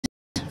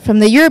from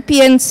the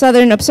European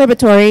Southern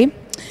Observatory,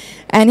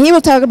 and he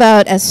will talk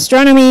about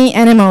astronomy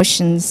and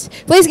emotions.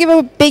 Please give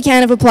a big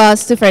hand of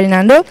applause to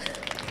Ferdinando.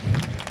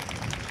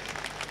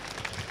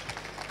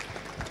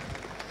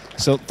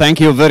 So thank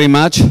you very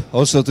much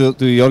also to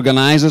the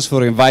organizers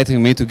for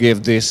inviting me to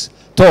give this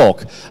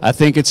talk. I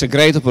think it's a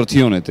great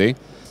opportunity,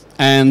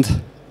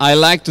 and I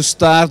like to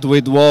start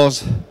with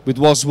what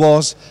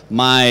was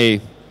my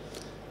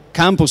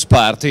campus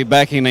party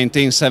back in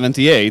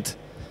 1978.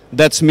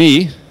 That's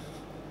me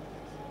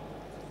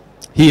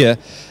here,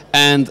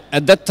 and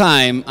at that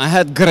time I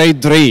had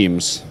great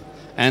dreams,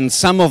 and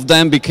some of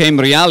them became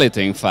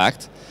reality. In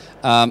fact,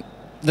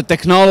 the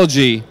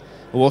technology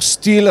was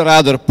still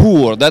rather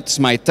poor. That's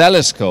my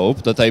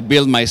telescope that I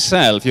built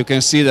myself. You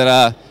can see there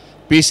are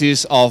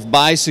pieces of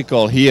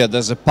bicycle here.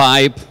 There's a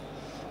pipe,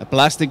 a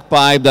plastic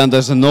pipe, then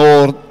there's an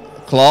old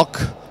clock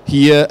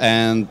here,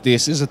 and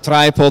this is a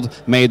tripod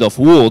made of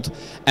wood.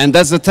 And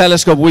that's the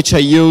telescope which I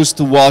used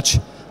to watch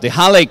the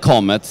Halley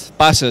Comet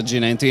passage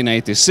in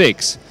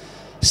 1986.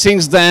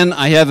 Since then,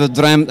 I have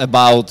dreamt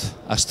about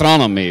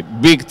astronomy,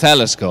 big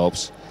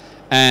telescopes,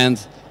 and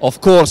of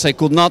course I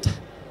could not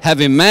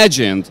have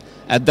imagined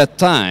at that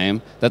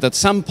time that at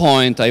some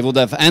point I would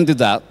have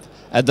ended up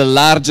at the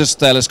largest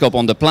telescope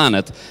on the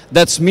planet.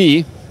 That's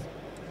me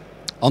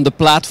on the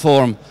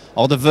platform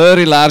of the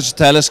very large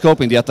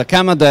telescope in the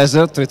Atacama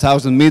Desert,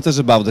 3,000 meters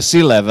above the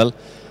sea level,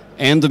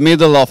 in the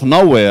middle of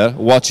nowhere,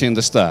 watching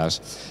the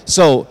stars.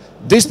 So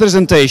this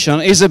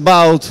presentation is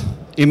about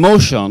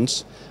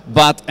emotions,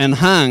 but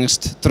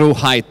enhanced through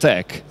high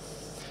tech.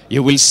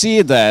 You will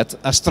see that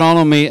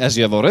astronomy, as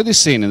you have already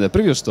seen in the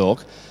previous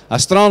talk,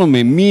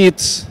 astronomy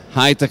meets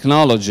high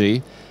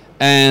technology,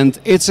 and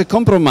it's a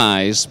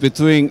compromise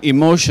between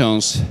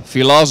emotions,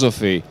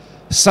 philosophy,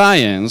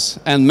 science,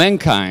 and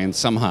mankind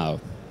somehow.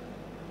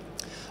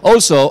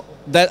 Also,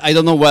 that I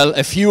don't know, well,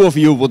 a few of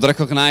you would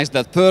recognize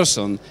that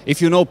person.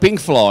 If you know Pink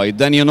Floyd,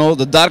 then you know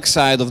The Dark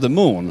Side of the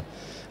Moon.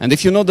 And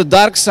if you know The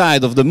Dark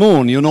Side of the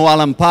Moon, you know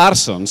Alan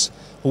Parsons,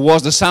 who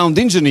was the sound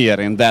engineer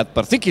in that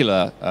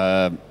particular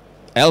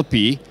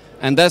LP,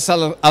 and that's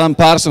Alan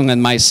Parsons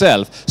and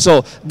myself.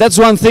 So that's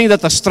one thing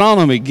that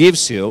astronomy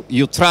gives you.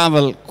 You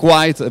travel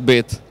quite a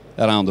bit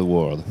around the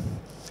world.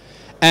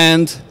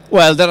 And,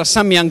 well, there are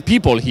some young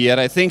people here.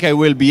 I think I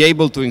will be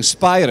able to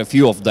inspire a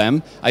few of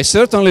them. I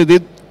certainly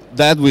did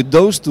that with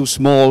those two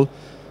small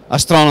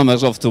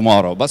astronomers of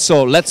tomorrow. But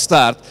so let's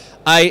start.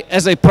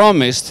 As I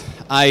promised,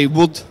 I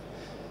would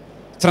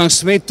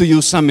transmit to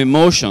you some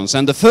emotions.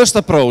 And the first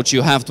approach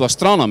you have to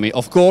astronomy,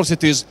 of course,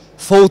 it is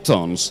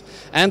photons.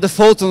 And the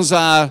photons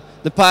are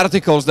the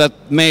particles that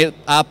make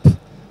up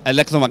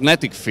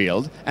electromagnetic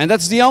field. And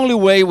that's the only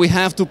way we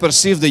have to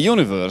perceive the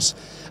universe.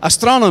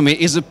 Astronomy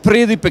is a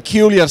pretty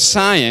peculiar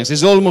science.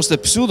 It's almost a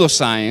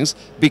pseudoscience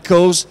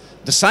because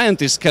the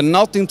scientists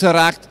cannot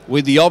interact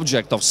with the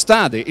object of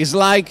study. It's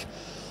like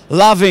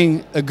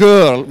loving a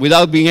girl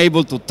without being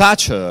able to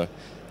touch her.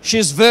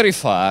 She's very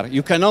far.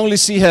 You can only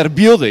see her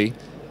beauty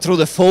through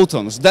the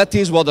photons. That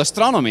is what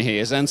astronomy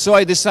is. And so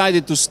I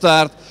decided to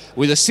start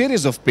with a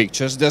series of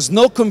pictures. There's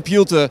no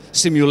computer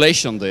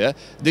simulation there.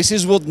 This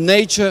is what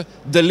nature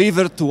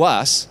delivered to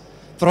us,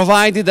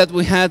 provided that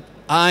we had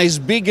eyes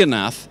big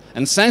enough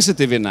and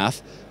sensitive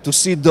enough to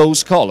see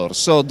those colors.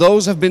 So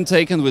those have been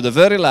taken with a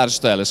very large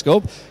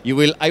telescope.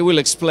 I will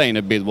explain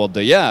a bit what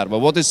they are, but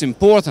what is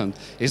important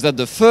is that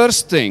the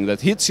first thing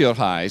that hits your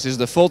eyes is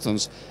the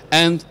photons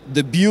and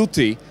the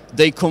beauty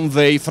they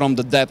convey from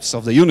the depths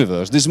of the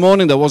universe. This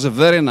morning there was a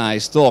very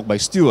nice talk by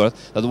Stuart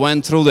that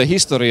went through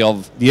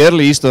the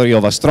early history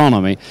of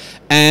astronomy,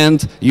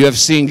 and you have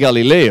seen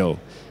Galileo.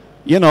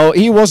 You know,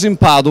 he was in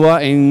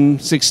Padua in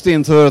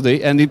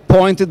 1630, and he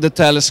pointed the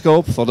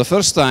telescope for the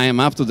first time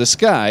up to the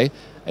sky.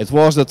 It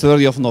was the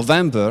 30th of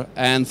November,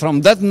 and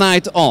from that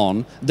night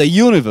on, the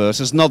universe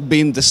has not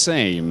been the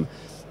same.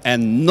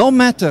 And no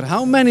matter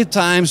how many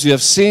times you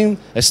have seen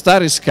a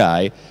starry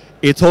sky,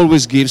 it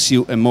always gives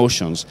you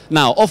emotions.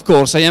 Now, of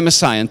course, I am a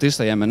scientist,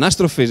 I am an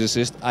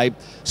astrophysicist. I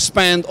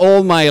spent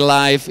all my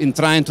life in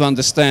trying to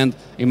understand,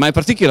 in my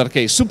particular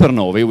case,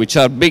 supernovae, which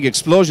are big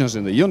explosions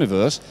in the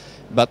universe,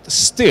 but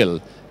still,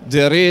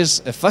 there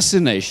is a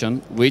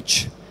fascination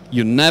which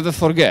you never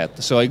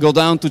forget. So I go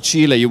down to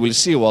Chile, you will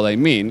see what I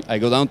mean. I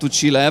go down to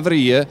Chile every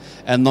year,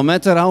 and no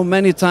matter how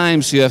many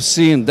times you have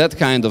seen that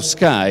kind of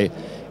sky,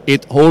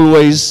 it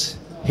always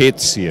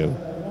hits you.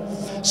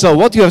 So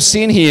what you have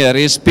seen here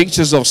is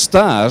pictures of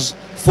stars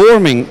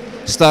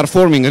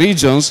star-forming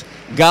regions,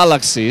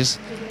 galaxies,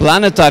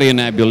 planetary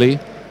nebulae,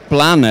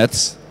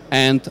 planets,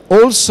 and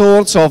all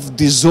sorts of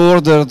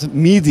disordered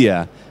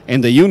media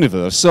in the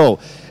universe. So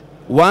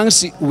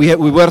once we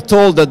were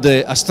told that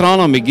the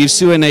astronomy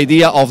gives you an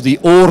idea of the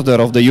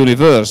order of the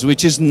universe,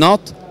 which is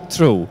not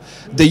true.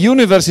 The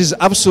universe is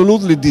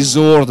absolutely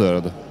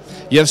disordered.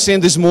 You have seen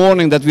this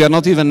morning that we are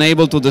not even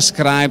able to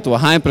describe to a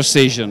high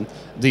precision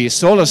the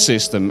solar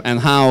system and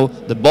how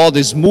the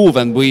bodies move,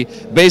 and we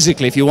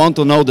basically, if you want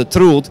to know the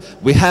truth,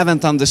 we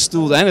haven't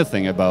understood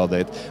anything about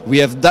it. We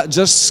have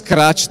just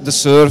scratched the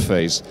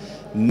surface.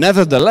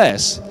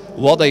 Nevertheless,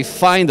 what I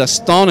find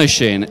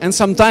astonishing and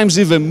sometimes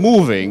even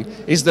moving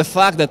is the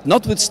fact that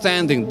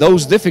notwithstanding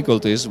those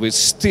difficulties, we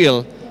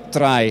still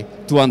try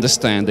to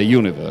understand the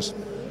universe.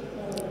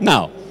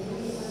 Now,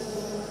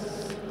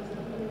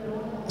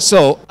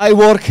 so I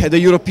work at the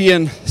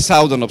European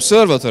Southern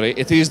Observatory.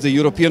 It is the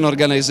European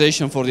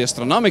Organization for the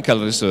Astronomical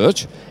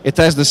Research. It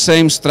has the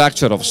same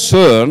structure of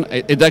CERN.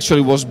 It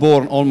actually was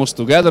born almost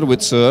together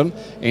with CERN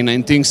in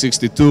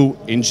 1962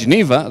 in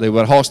Geneva. They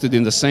were hosted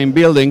in the same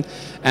building.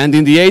 And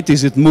in the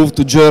 80s it moved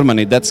to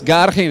Germany. That's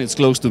Garching, it's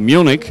close to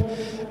Munich.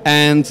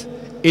 And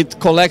it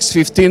collects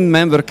 15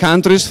 member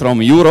countries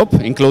from Europe,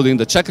 including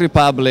the Czech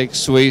Republic,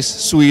 Swiss,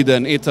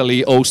 Sweden,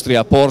 Italy,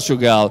 Austria,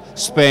 Portugal,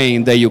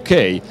 Spain, the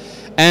UK.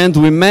 And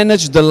we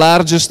manage the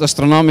largest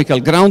astronomical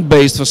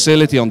ground-based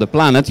facility on the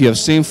planet. You have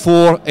seen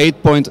 4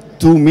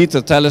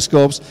 8.2-meter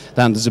telescopes.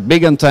 Then there's a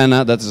big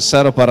antenna, that's the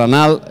Cerro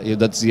Paranal,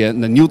 that's the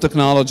new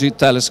technology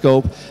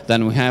telescope.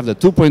 Then we have the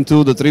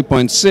 2.2, the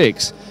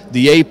 3.6,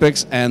 the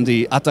Apex, and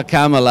the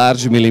Atacama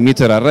Large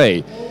Millimeter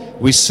Array.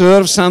 We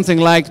serve something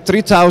like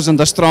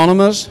 3,000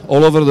 astronomers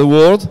all over the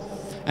world.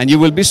 And you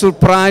will be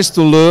surprised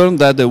to learn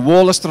that the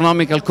whole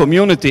astronomical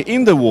community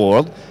in the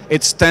world,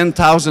 it's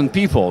 10,000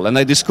 people. And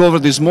I discovered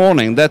this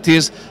morning that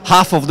is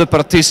half of the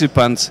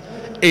participants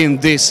in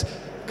this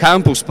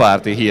campus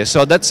party here.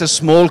 So that's a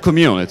small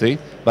community,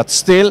 but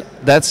still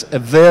that's a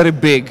very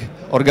big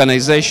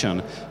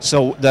organization.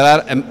 So there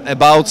are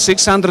about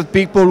 600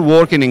 people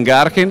working in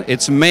Garching.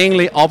 It's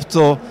mainly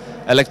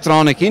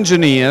optoelectronic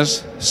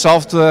engineers,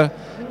 software,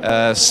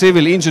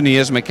 civil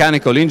engineers,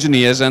 mechanical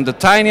engineers, and a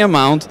tiny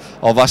amount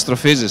of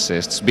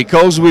astrophysicists,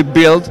 because we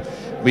build,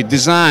 we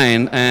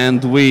design,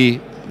 and we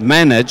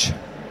manage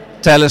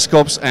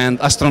telescopes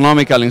and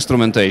astronomical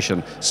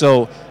instrumentation.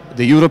 So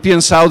the European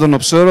Southern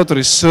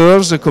Observatory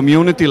serves a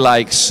community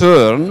like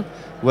CERN,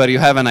 where you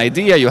have an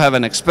idea, you have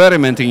an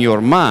experiment in your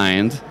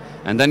mind,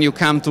 and then you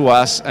come to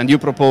us and you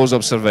propose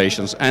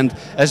observations. And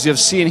as you have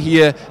seen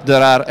here,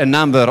 there are a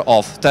number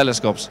of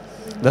telescopes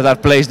that are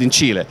placed in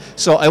Chile.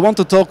 So I want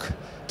to talk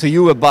to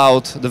you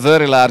about the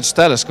very large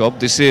telescope.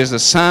 This is the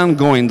sun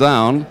going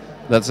down.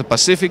 That's the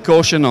Pacific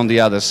Ocean on the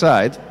other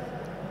side.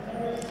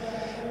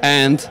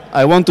 And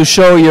I want to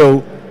show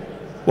you,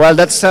 well,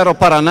 that's Cerro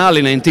Paranal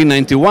in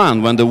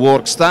 1991 when the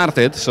work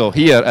started, so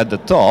here at the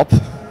top.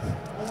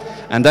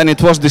 And then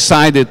it was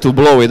decided to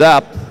blow it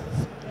up,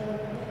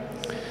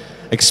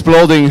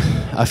 exploding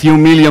a few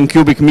million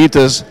cubic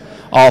meters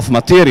of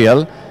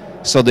material.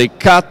 So they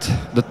cut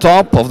the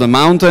top of the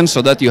mountain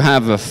so that you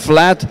have a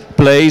flat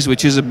place,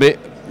 which is a bit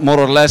more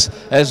or less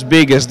as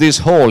big as this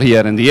hall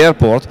here in the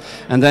airport.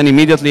 And then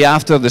immediately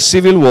after, the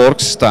civil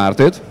works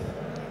started.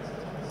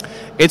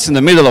 It's in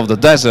the middle of the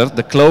desert.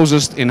 The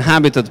closest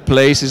inhabited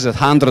place is at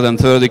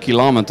 130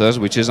 kilometers,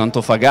 which is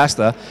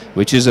Antofagasta,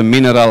 which is a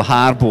mineral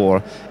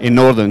harbor in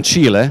northern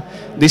Chile.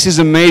 This is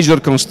a major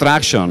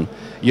construction.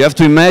 You have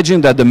to imagine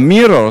that the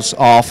mirrors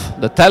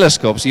of the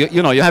telescopes,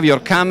 you know, you have your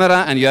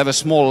camera and you have a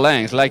small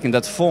lens, like in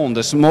that phone,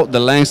 the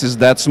lens is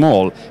that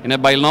small. In a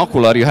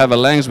binocular, you have a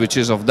lens which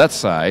is of that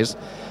size.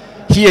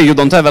 Here you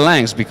don't have a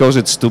lens because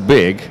it's too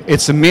big.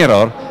 It's a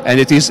mirror, and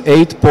it is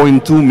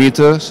 8.2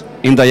 meters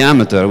in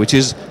diameter, which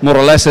is more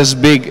or less as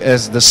big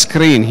as the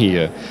screen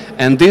here.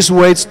 And this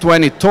weighs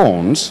 20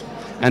 tons,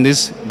 and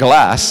this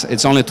glass,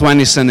 it's only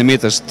 20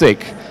 centimeters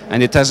thick,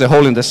 and it has a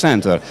hole in the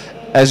center.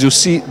 As you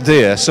see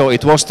there, so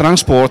it was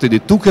transported.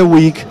 It took a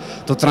week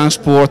to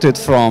transport it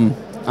from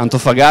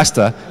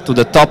Antofagasta to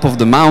the top of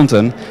the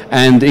mountain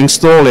and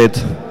install it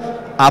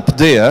up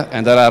there.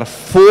 And there are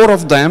 4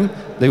 of them.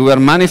 They were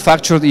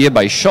manufactured here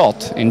by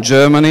Schott in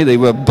Germany. They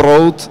were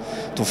brought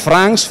to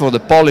France for the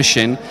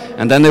polishing,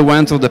 and then they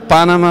went to the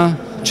Panama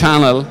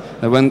Channel.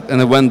 They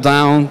went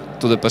down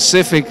to the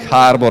Pacific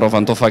harbor of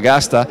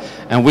Antofagasta,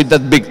 and with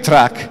that big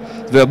truck,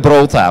 they were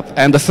brought up.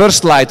 And the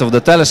first flight of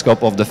the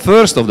telescope, of the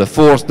first of the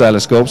 4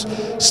 telescopes,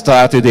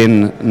 started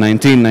in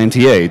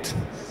 1998.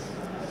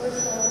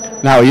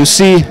 Now you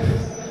see,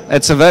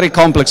 it's a very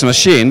complex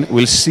machine.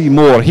 We'll see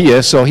more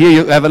here. So here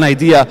you have an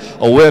idea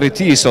of where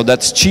it is. So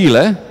that's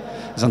Chile.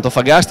 It's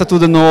Antofagasta to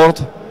the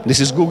north.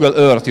 This is Google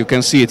Earth. You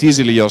can see it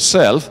easily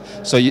yourself.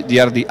 So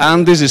the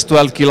Andes is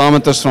 12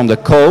 kilometers from the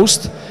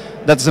coast.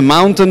 That's the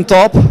mountain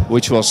top,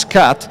 which was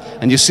cut.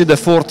 And you see the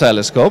 4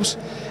 telescopes.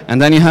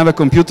 And then you have a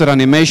computer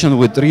animation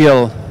with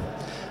real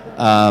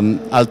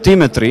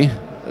altimetry.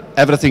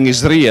 Everything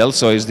is real,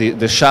 so it's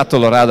the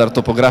shuttle radar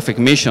topographic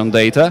mission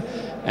data,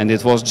 and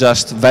it was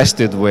just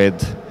vested with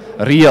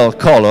real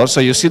color.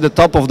 So you see the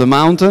top of the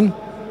mountain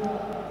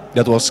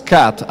that was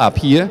cut up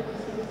here.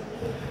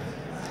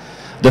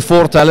 The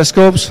 4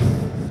 telescopes.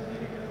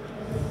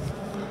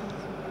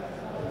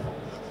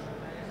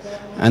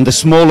 And the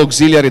small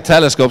auxiliary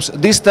telescopes.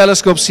 These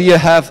telescopes here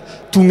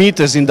have 2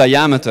 meters in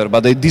diameter,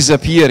 but they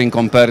disappear in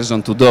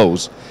comparison to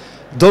those.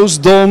 Those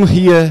domes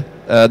here,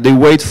 they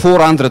weighed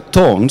 400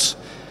 tons,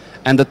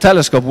 and the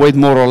telescope weighed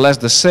more or less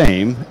the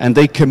same, and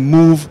they can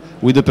move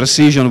with a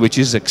precision which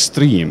is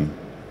extreme.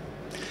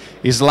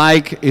 It's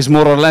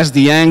more or less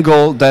the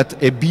angle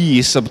that a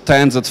bee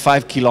subtends at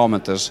 5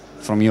 kilometers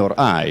from your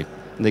eye.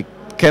 They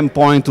can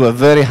point to a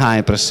very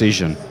high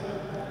precision.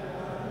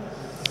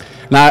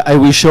 Now I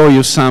will show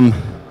you some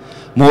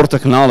more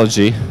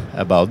technology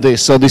about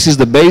this. So this is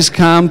the base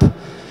camp,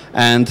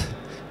 and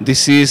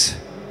this is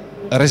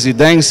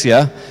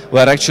Residencia,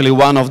 where actually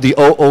one of the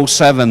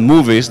 007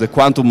 movies, The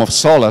Quantum of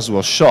Solace,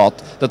 was shot.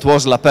 That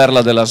was La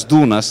Perla de las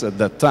Dunas at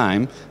that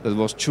time, that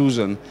was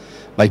chosen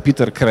by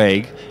Peter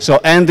Craig. So,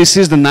 and this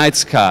is the night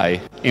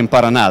sky in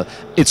Paranal.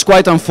 It's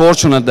quite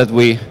unfortunate that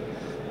we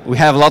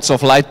have lots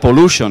of light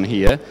pollution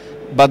here,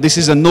 but this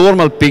is a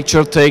normal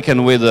picture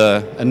taken with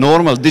a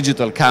normal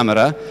digital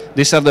camera.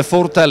 These are the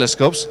 4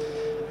 telescopes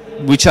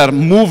which are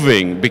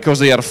moving because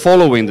they are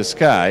following the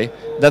sky.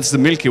 That's the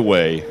Milky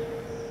Way.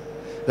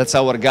 That's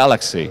our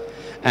galaxy.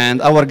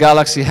 And our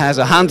galaxy has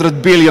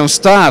 100 billion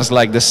stars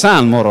like the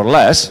sun, more or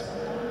less.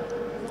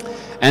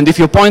 And if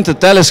you point a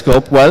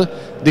telescope, well,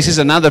 this is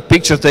another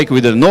picture taken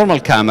with a normal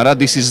camera.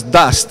 This is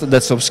dust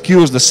that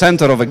obscures the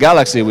center of a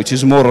galaxy, which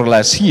is more or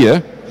less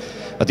here.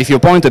 But if you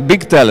point a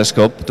big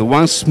telescope to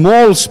one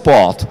small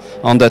spot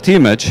on that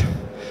image,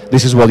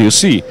 this is what you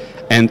see.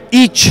 And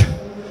each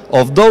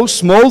of those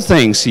small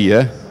things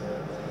here,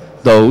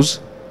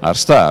 those are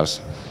stars.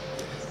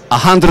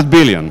 100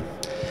 billion.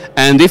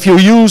 And if you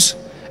use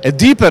a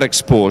deeper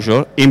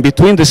exposure in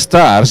between the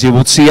stars, you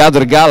would see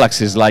other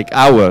galaxies like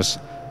ours,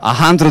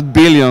 100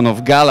 billion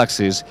of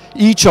galaxies,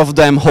 each of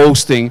them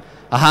hosting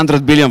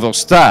 100 billion of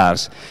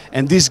stars.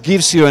 And this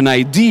gives you an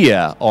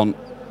idea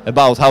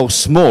about how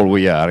small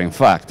we are, in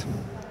fact.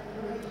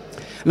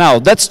 Now,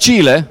 that's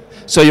Chile,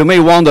 so you may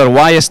wonder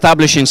why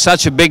establishing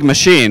such a big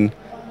machine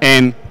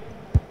in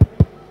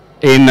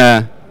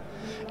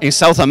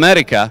South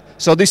America.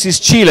 So this is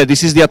Chile,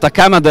 this is the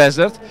Atacama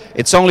Desert.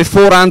 It's only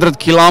 400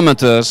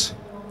 kilometers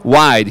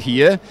wide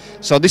here.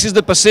 So this is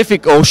the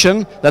Pacific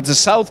Ocean, that's the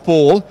South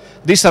Pole.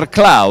 These are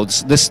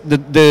clouds.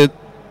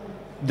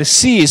 The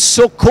sea is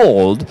so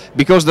cold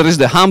because there is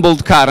the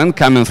Humboldt current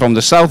coming from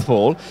the South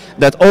Pole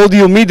that all the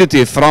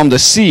humidity from the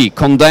sea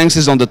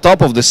condenses on the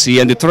top of the sea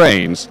and it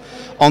rains.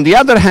 On the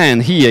other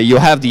hand, here you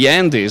have the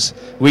Andes,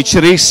 which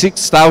reach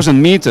 6,000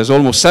 meters,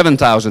 almost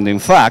 7,000 in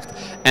fact,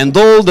 and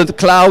all the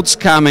clouds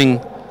coming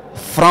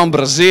from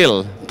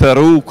Brazil,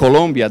 Peru,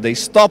 Colombia, they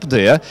stop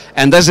there,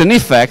 and as an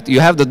effect you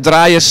have the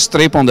driest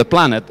strip on the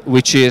planet,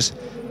 which is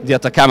the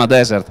Atacama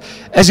Desert.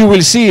 As you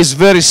will see, it's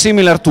very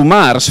similar to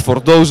Mars for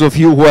those of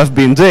you who have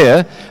been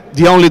there.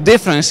 The only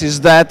difference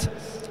is that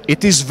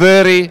it is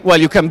very,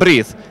 well, you can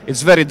breathe.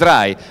 It's very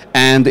dry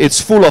and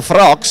it's full of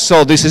rocks,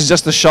 so this is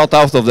just a shot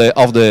out of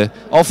the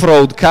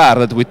off-road car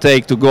that we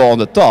take to go on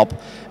the top,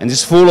 and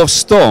it's full of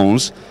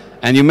stones.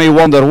 And you may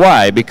wonder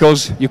why,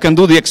 because you can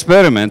do the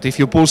experiment. If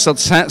you pull some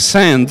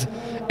sand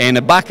in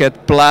a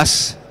bucket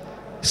plus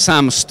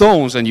some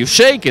stones and you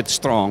shake it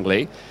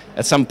strongly,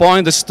 at some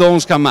point the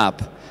stones come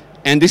up.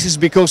 And this is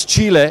because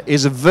Chile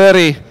is a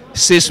very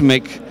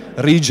seismic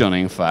region,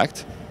 in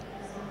fact.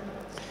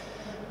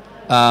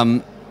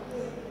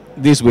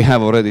 This we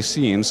have already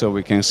seen, so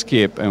we can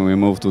skip and we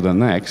move to the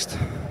next.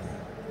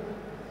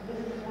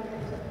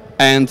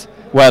 And,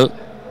 well,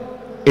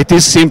 it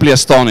is simply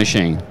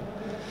astonishing.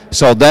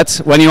 So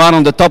that's, when you are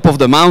on the top of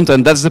the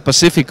mountain, that's the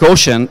Pacific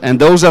Ocean, and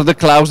those are the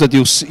clouds that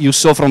you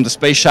saw from the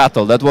space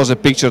shuttle. That was a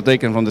picture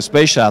taken from the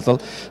space shuttle.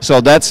 So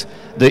that's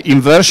the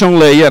inversion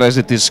layer, as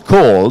it is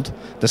called.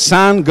 The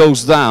sun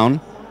goes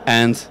down,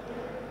 and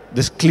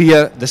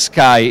the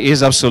sky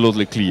is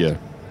absolutely clear.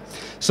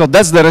 So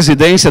that's the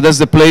Residencia, that's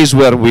the place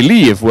where we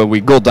live, where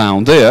we go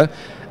down there,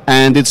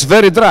 and it's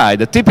very dry.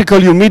 The typical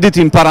humidity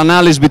in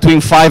Paranal is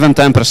between 5 and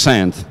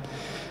 10%.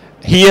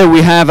 Here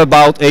we have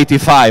about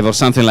 85 or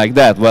something like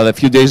that. Well, a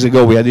few days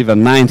ago we had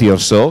even 90 or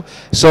so.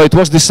 So it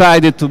was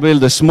decided to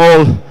build a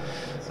small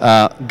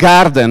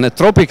garden, a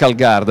tropical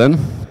garden,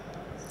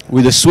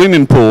 with a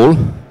swimming pool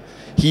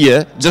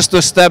here, just to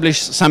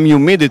establish some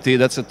humidity.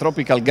 That's a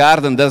tropical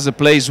garden. There's a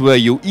place where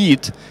you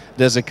eat.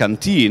 There's a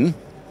canteen.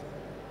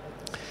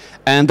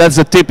 And that's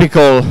a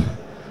typical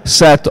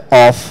set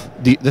of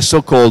the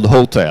so-called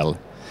hotel.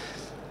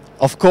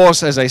 Of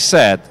course, as I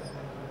said,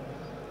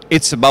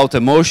 it's about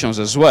emotions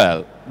as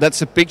well.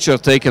 That's a picture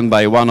taken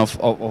by one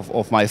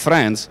of my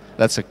friends.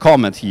 That's a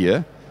comet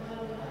here.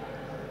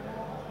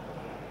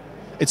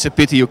 It's a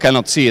pity you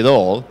cannot see it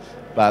all,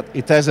 but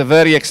it has a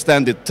very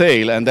extended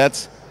tail, and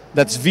that's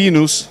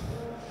Venus,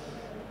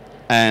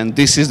 and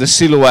this is the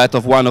silhouette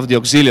of one of the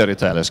auxiliary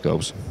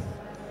telescopes.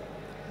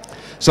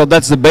 So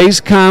that's the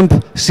base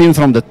camp seen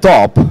from the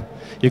top.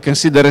 You can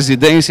see the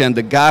Residencia and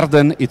the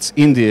garden, it's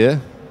in the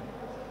air.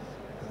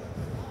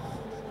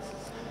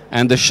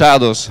 And the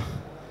shadows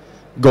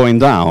going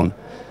down.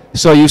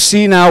 So you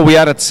see now we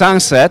are at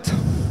sunset,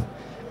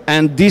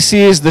 and this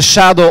is the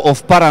shadow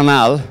of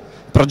Paranal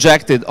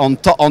projected on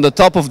the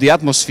top of the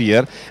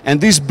atmosphere,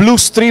 and this blue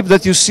strip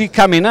that you see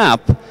coming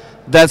up,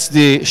 that's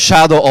the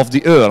shadow of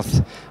the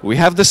Earth. We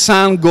have the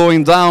sun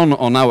going down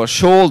on our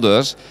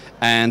shoulders,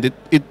 and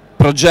it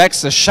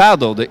projects a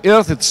shadow, the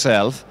Earth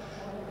itself,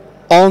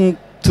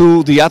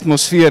 onto the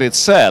atmosphere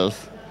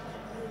itself.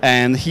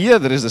 And here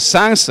there is the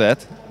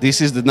sunset. This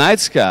is the night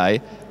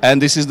sky,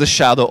 and this is the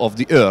shadow of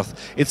the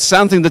Earth. It's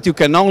something that you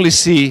can only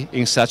see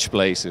in such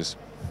places.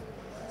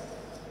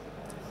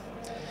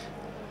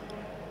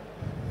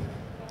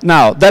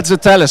 Now, that's a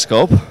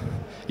telescope.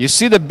 You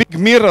see the big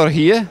mirror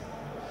here,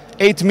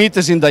 8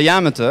 meters in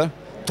diameter,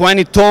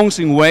 20 tons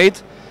in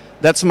weight.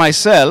 That's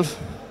myself.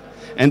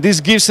 And this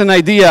gives an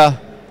idea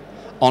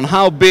on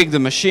how big the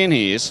machine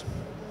is.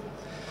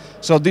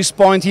 So this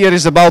point here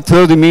is about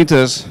 30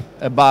 meters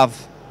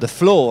above the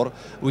floor,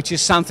 which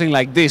is something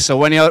like this. So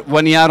when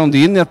you are on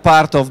the inner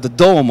part of the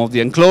dome of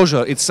the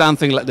enclosure, it's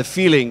something like, the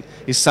feeling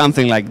is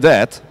something like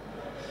that.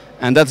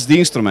 And that's the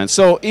instrument.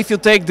 So if you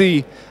take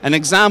an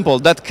example,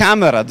 that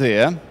camera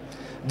there,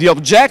 the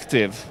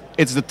objective,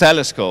 it's the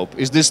telescope,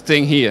 is this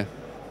thing here.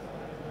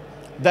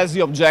 That's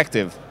the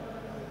objective.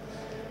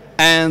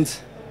 And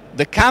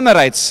the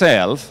camera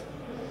itself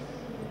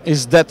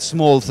is that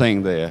small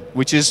thing there,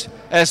 which is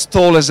as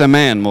tall as a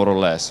man, more or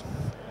less.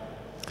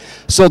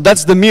 So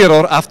that's the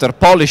mirror after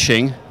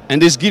polishing,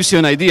 and this gives you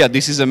an idea,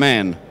 this is a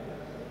man.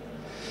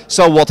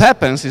 So what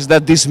happens is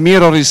that this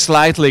mirror is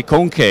slightly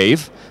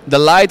concave, the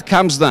light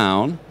comes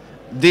down,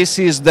 this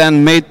is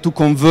then made to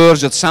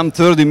converge at some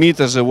 30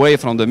 meters away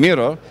from the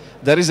mirror.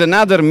 There is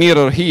another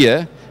mirror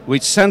here,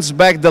 which sends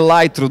back the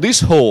light through this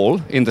hole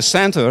in the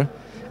center,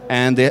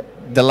 and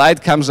the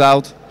light comes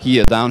out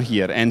here, down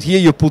here, and here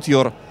you put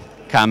your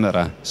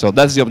camera. So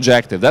that's the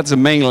objective. That's the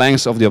main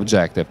lens of the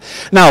objective.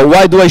 Now,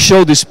 why do I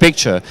show this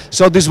picture?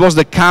 So this was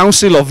the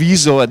council of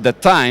ESO at that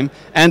time,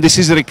 and this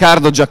is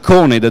Riccardo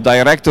Giacconi, the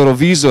director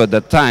of ESO at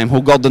that time,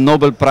 who got the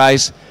Nobel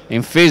Prize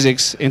in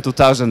Physics in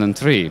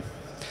 2003.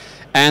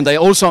 And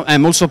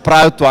I'm also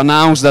proud to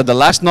announce that the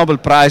last Nobel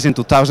Prize in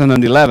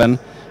 2011,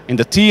 in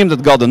the team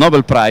that got the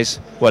Nobel Prize,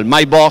 well,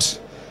 my boss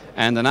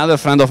and another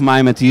friend of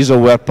mine at ESO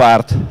were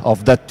part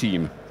of that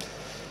team.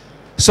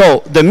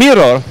 So the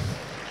mirror,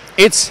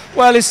 it's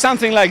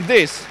something like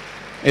this.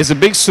 It's a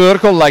big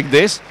circle like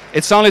this.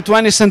 It's only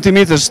 20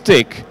 centimeters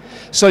thick.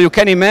 So you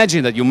can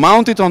imagine that you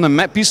mount it on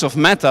a piece of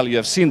metal. You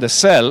have seen the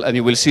cell, and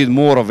you will see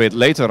more of it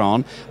later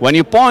on. When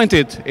you point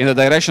it in the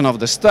direction of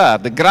the star,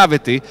 the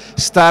gravity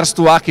starts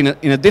to act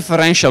in a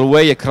differential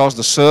way across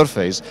the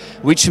surface,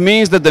 which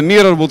means that the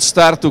mirror would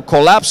start to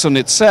collapse on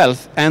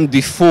itself and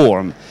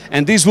deform.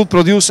 And this would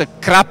produce a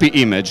crappy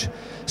image.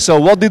 So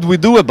what did we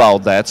do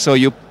about that? So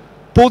you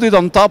put it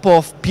on top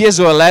of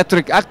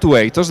piezoelectric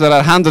actuators. There are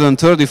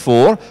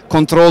 134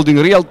 controlled in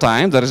real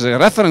time. There is a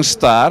reference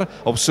star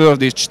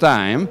observed each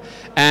time,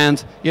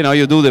 and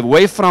you do the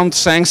wavefront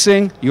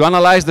sensing, you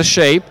analyze the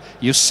shape,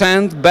 you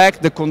send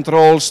back the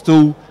controls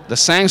to the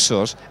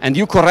sensors, and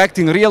you correct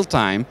in real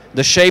time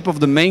the shape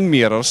of the main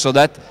mirror so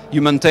that you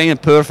maintain a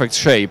perfect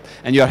shape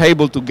and you're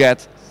able to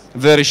get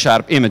very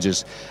sharp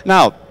images.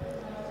 Now,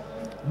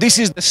 this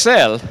is the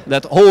cell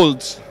that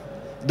holds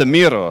the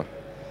mirror.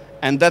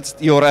 And that's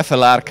your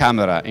FLR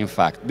camera, in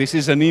fact. This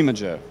is an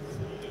imager.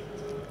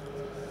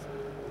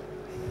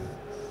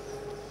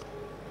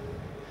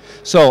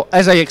 So,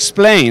 as I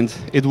explained,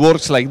 it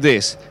works like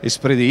this. It's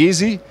pretty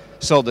easy.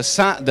 So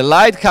the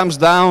light comes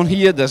down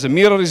here, there's a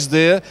mirror is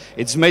there,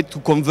 it's made to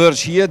converge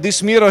here.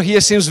 This mirror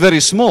here seems very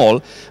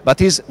small, but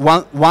is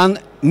 1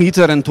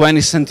 meter and 20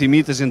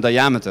 centimeters in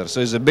diameter, so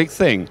it's a big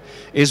thing.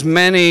 It's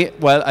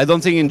well, I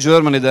don't think in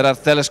Germany there are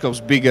telescopes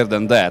bigger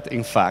than that,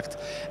 in fact.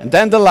 And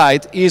then the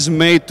light is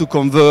made to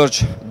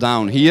converge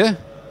down here,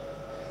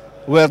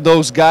 where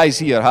those guys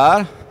here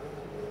are,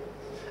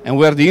 and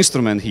where the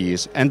instrument here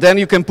is. And then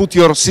you can put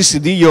your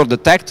CCD, your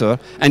detector,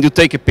 and you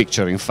take a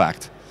picture, in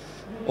fact.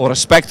 Or a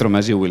spectrum,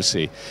 as you will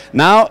see.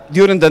 Now,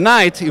 during the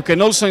night, you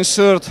can also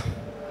insert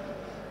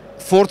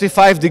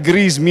 45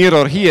 degrees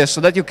mirror here so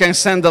that you can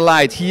send the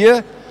light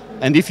here,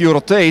 and if you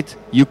rotate,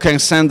 you can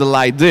send the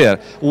light there.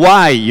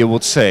 Why, you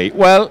would say?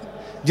 Well,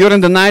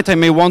 during the night I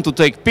may want to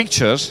take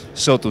pictures,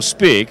 so to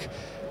speak,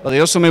 but I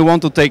also may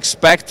want to take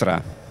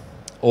spectra,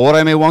 or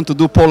I may want to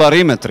do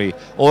polarimetry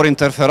or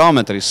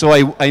interferometry, so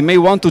I may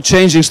want to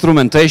change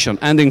instrumentation.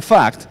 And in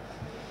fact,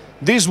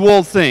 this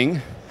whole thing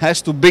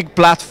has two big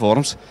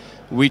platforms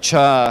which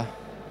are,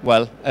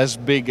 well, as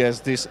big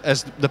as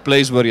the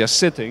place where you're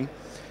sitting,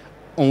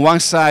 on one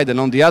side and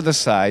on the other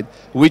side,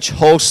 which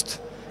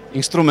host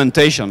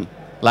instrumentation,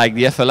 like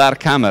the FLR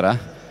camera,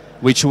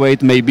 which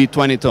weight may be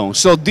 20 tons.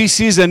 So this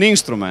is an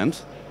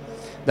instrument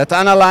that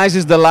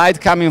analyzes the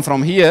light coming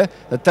from here.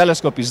 The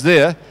telescope is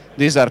there.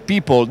 These are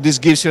people. This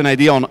gives you an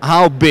idea on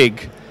how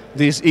big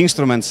these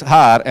instruments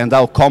are and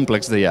how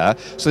complex they are.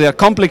 So they are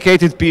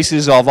complicated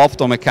pieces of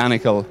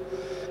optomechanical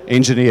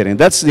engineering.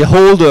 That's the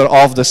holder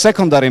of the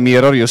secondary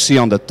mirror you see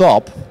on the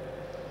top.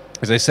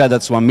 As I said,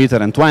 that's 1 meter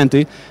and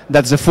 20.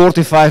 That's a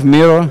 45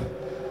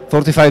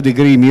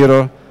 degree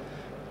mirror,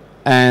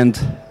 and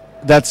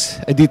that's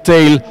a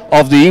detail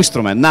of the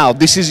instrument. Now,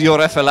 this is your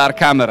FLR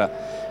camera.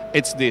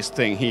 It's this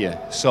thing here.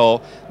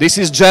 So this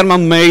is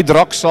German-made,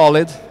 rock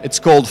solid. It's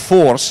called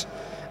Force,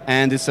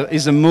 and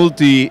it's a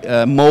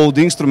multi-mode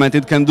instrument.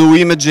 It can do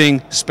imaging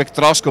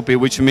spectroscopy,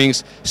 which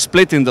means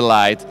splitting the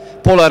light,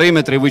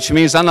 polarimetry, which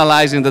means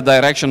analyzing the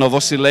direction of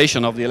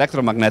oscillation of the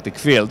electromagnetic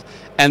field,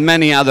 and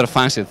many other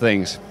fancy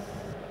things.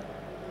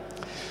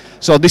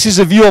 So this is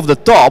a view of the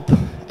top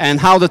and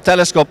how the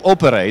telescope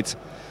operates.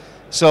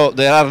 So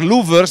there are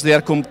louvers, they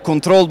are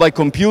controlled by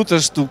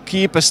computers to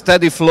keep a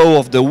steady flow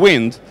of the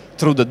wind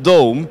through the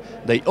dome.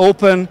 They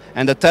open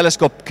and the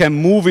telescope can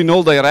move in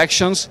all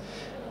directions.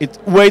 It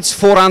weighs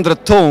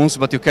 400 tons,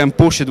 but you can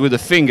push it with a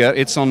finger.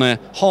 It's on a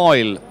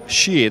oil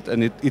sheet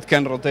and it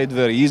can rotate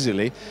very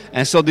easily.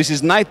 And so this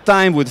is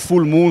nighttime with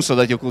full moon so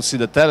that you could see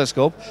the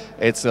telescope.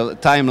 It's a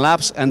time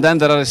lapse, and then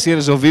there are a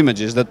series of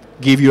images that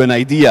give you an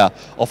idea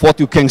of what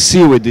you can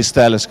see with these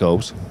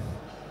telescopes.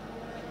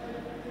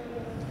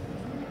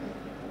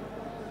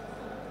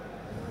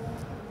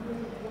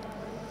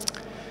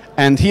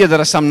 And here there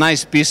are some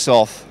nice piece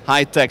of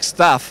high-tech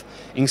stuff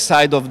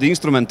inside of the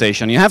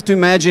instrumentation. You have to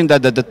imagine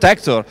that the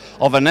detector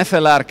of an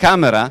FLR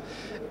camera,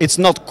 it's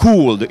not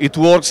cooled, it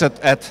works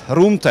at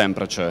room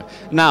temperature.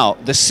 Now,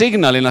 the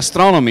signal in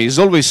astronomy is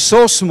always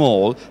so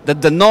small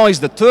that the noise,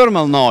 the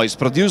thermal noise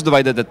produced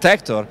by the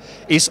detector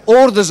is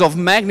orders of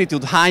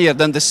magnitude higher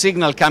than the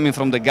signal coming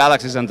from the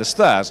galaxies and the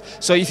stars.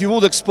 So if you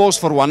would expose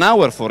for 1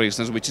 hour, for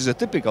instance, which is a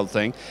typical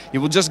thing, you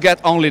would just get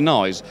only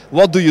noise.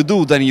 What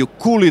do? Then you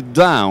cool it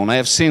down. I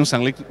have seen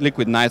some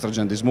liquid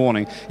nitrogen this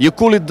morning. You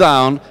cool it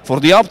down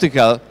for the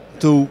optical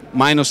to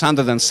minus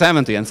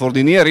 170, and for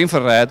the near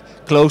infrared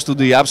close to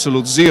the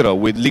absolute zero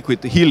with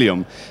liquid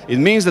helium. It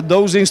means that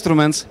those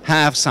instruments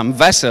have some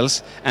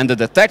vessels, and the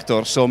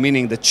detector, so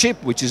meaning the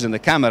chip which is in the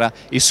camera,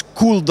 is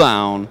cooled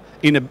down,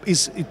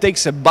 it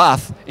takes a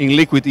bath in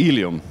liquid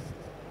helium.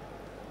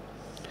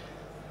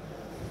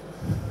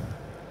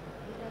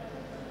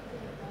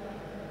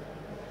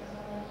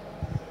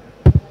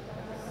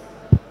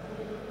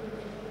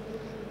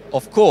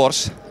 Of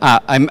course,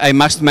 I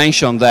must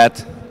mention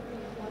that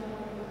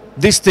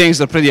these things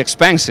are pretty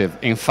expensive,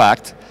 in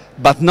fact,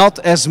 but not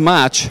as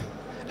much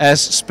as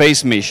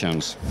space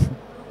missions.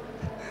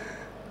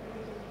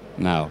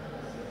 Now,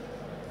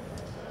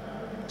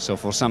 so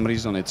for some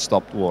reason it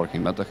stopped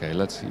working, but okay,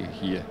 let's see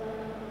here.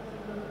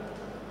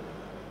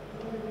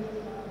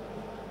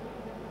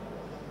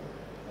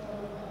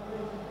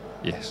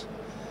 Yes.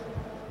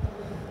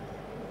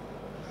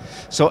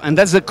 So, and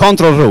that's the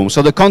control room.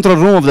 So the control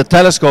room of the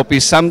telescope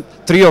is some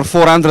 300 or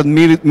 400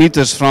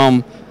 meters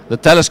from the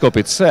telescope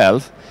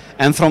itself.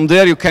 And from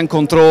there you can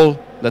control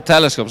the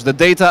telescopes. The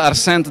data are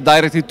sent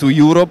directly to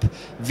Europe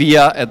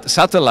via a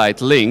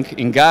satellite link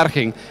in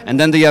Garching, and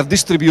then they are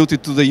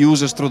distributed to the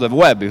users through the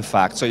web, in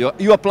fact. So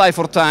you apply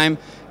for time,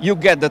 you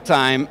get the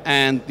time,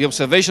 and the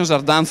observations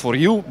are done for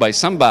you by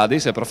somebody,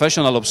 a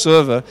professional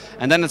observer,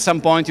 and then at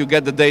some point you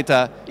get the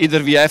data either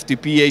via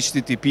FTP,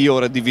 HTTP,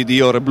 or a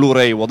DVD or a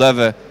Blu-ray,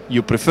 whatever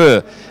you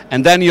prefer.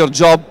 And then your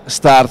job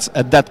starts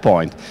at that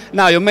point.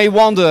 Now you may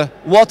wonder,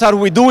 what are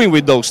we doing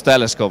with those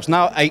telescopes?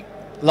 Now,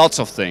 lots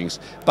of things,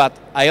 but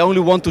I only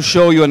want to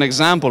show you an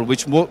example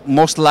which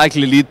most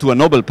likely lead to a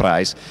Nobel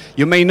Prize.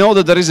 You may know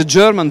that there is a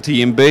German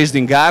team based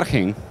in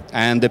Garching,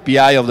 and the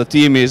PI of the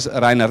team is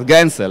Reinhard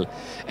Genzel.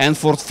 And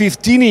for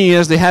 15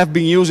 years they have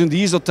been using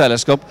the ESO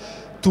telescope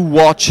to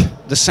watch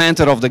the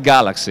center of the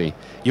galaxy.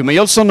 You may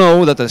also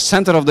know that at the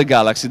center of the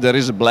galaxy there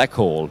is a black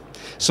hole.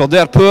 So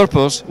their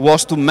purpose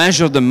was to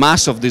measure the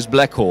mass of this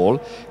black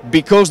hole,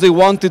 because they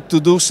wanted to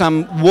do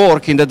some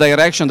work in the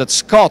direction that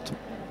Scott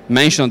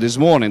mentioned this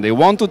morning. They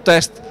want to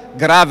test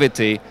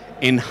gravity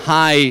in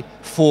high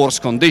force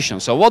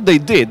conditions. So what they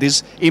did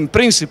is, in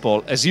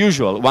principle, as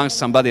usual, once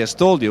somebody has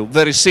told you,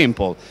 very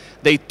simple.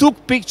 They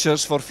took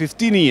pictures for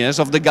 15 years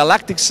of the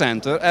galactic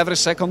center every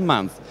second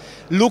month,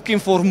 looking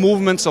for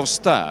movements of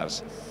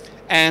stars.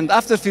 And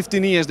after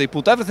 15 years, they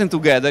put everything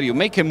together, you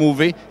make a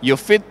movie, you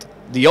fit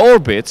the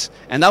orbits,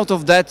 and out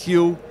of that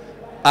you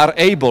are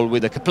able,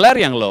 with the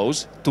Keplerian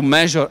laws, to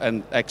measure,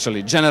 and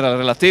actually general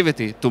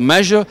relativity, to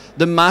measure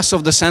the mass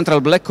of the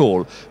central black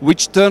hole,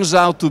 which turns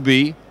out to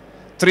be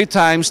 3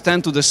 times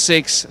 10 to the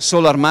 6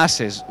 solar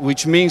masses,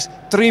 which means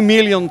 3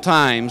 million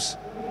times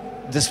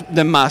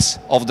the mass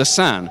of the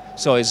sun.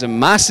 So it's a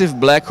massive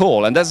black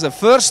hole, and that's the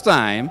first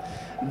time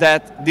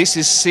that this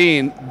is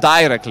seen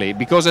directly,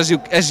 because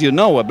as you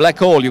know, a black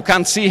hole, you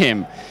can't see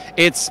him.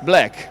 It's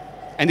black.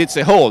 And it's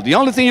a hole. The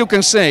only thing you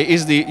can see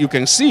is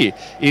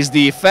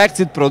the effect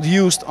it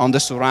produced on the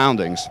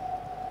surroundings.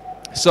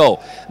 So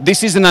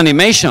this is an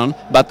animation,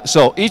 but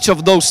so each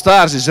of those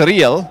stars is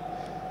real,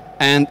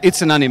 and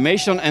it's an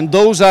animation, and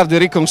those are the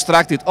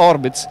reconstructed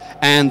orbits,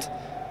 and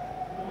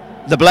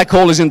the black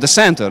hole is in the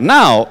center.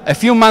 Now, a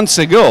few months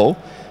ago,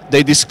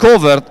 they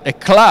discovered a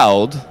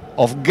cloud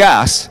of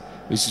gas,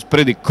 which is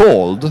pretty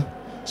cold,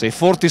 say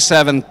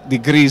 47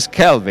 degrees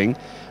Kelvin,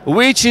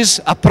 which is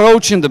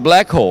approaching the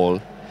black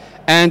hole,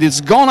 and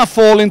it's gonna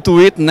fall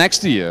into it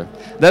next year.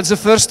 That's the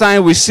first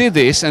time we see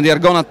this, and they are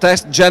gonna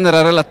test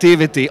general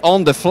relativity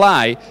on the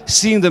fly,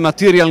 seeing the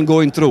material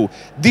going through.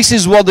 This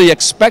is what they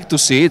expect to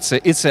see. It's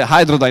a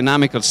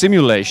hydrodynamical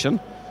simulation.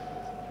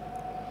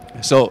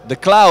 So the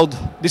cloud,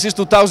 this is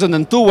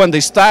 2002 when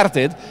they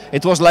started.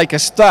 It was like a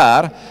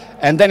star,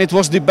 and then it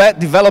was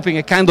developing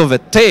a kind of a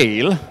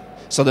tail,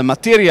 So the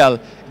material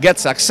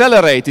gets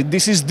accelerated.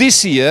 This is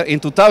this year. In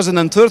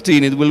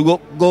 2013, it will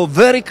go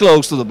very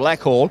close to the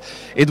black hole.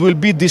 It will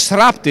be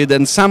disrupted,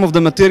 and some of the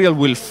material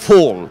will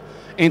fall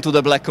into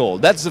the black hole.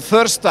 That's the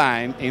first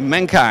time in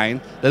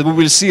mankind that we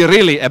will see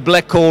really a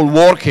black hole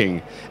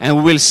working, and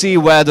we will see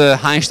whether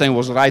Einstein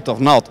was right or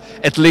not,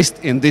 at least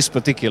in this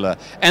particular.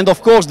 And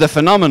of course, the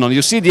phenomenon,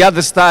 you see the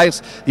other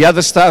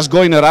stars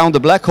going around the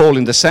black hole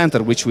in the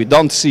center, which we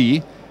don't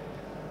see,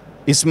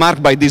 is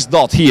marked by this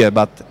dot here,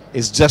 but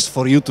it's just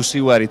for you to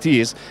see where it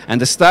is. And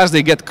the stars,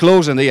 they get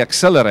close and they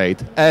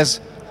accelerate, as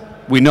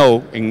we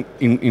know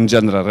in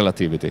general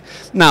relativity.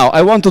 Now,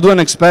 I want to do an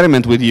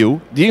experiment with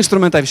you. The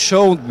instrument I've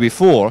shown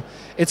before,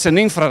 it's an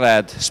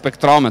infrared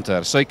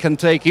spectrometer, so it can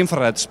take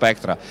infrared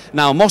spectra.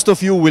 Now, most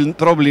of you will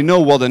probably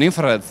know what an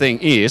infrared thing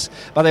is,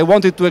 but I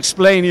wanted to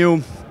explain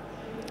you.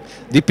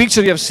 The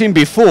picture you have seen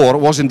before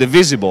was in the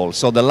visible,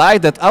 so the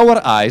light that our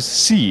eyes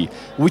see,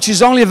 which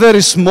is only a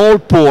very small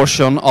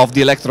portion of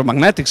the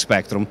electromagnetic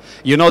spectrum.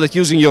 You know that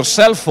using your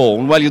cell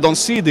phone, well, you don't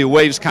see the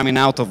waves coming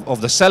out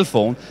of the cell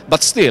phone,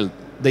 but still,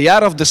 they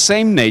are of the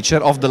same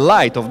nature of the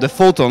light, of the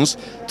photons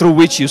through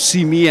which you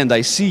see me and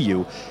I see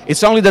you.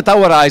 It's only that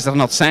our eyes are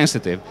not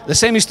sensitive. The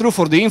same is true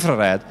for the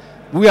infrared.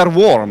 We are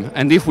warm,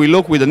 and if we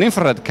look with an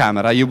infrared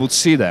camera, you would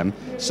see them.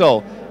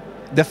 So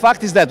the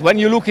fact is that when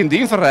you look in the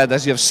infrared,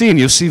 as you have seen,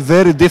 you see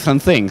very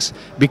different things,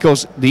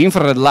 because the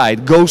infrared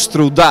light goes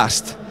through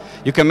dust.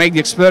 You can make the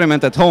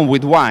experiment at home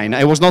with wine.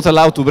 I was not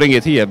allowed to bring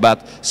it here,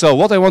 but so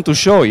what I want to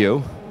show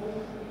you,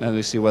 let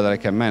me see whether I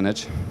can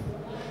manage.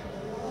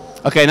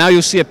 Okay, now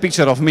you see a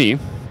picture of me.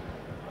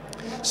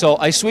 So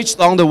I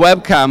switched on the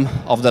webcam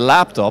of the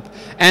laptop,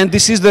 and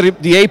this is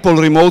the Apple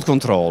remote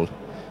control,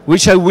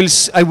 which I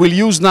will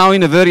use now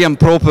in a very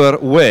improper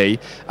way.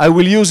 I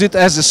will use it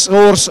as a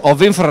source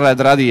of infrared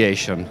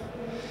radiation.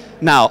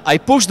 Now, I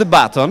push the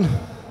button,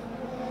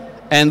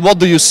 and what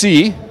do you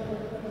see?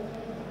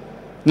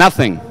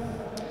 Nothing.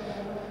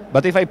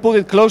 But if I put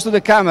it close to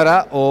the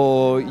camera,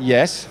 oh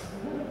yes,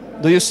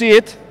 do you see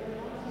it?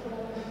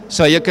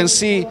 So you can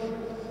see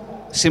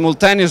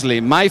simultaneously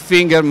my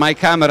finger, my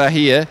camera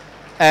here,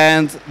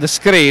 and the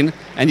screen,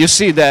 and you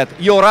see that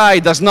your eye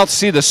does not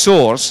see the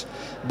source,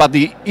 but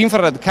the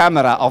infrared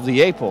camera of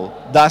the Apple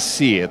does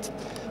see it.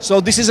 So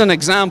this is an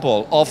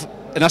example of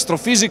an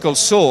astrophysical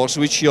source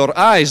which your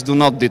eyes do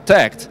not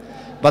detect,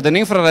 but an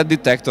infrared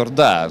detector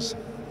does.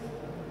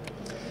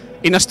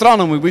 In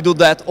astronomy, we do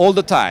that all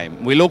the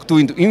time. We look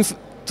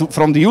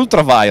from the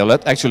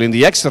ultraviolet, actually in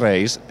the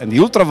X-rays, and the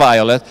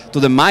ultraviolet to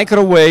the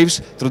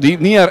microwaves, to the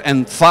near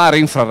and far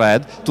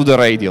infrared, to the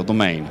radio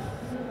domain.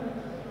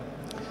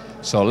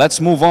 So let's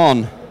move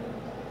on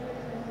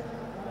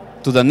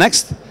to the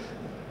next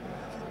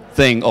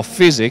thing of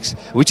physics,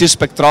 which is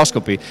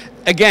spectroscopy.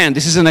 Again,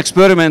 this is an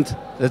experiment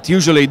that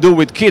usually do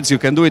with kids. You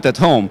can do it at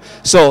home.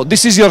 So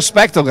this is your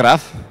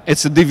spectrograph.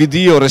 It's a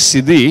DVD or a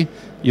CD.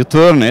 You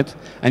turn it,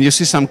 and you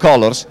see some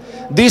colors.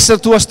 These are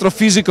two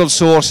astrophysical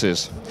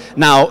sources.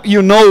 Now,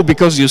 you know,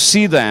 because you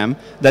see them,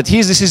 that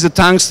this is a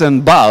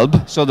tungsten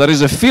bulb, so there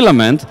is a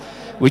filament,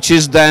 which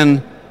is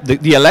then,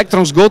 the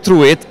electrons go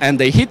through it, and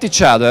they hit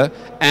each other,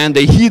 and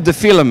they heat the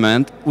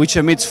filament, which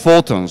emits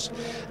photons.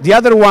 The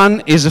other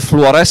one is a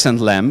fluorescent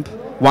lamp,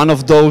 one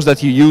of those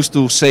that you use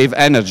to save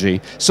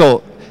energy.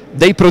 So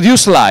they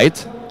produce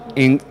light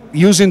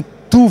using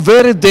two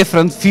very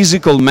different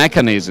physical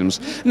mechanisms.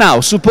 Now,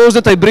 suppose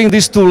that I bring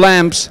these two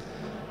lamps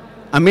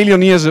a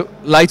million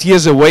light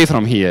years away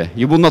from here.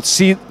 You will not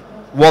see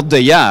what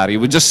they are, you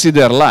will just see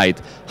their light.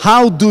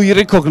 How do you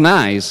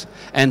recognize,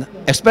 and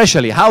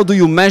especially how do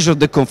you measure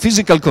the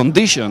physical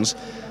conditions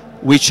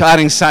which are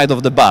inside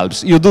of the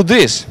bulbs? You do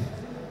this.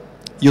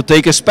 You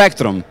take a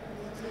spectrum.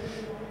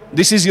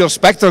 This is your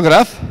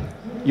spectrograph.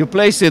 You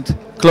place it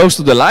close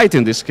to the light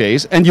in this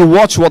case, and you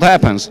watch what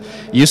happens.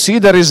 You see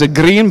there is a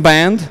green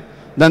band,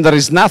 then there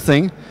is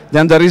nothing,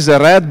 then there is a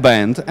red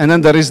band, and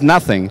then there is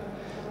nothing.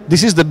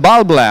 This is the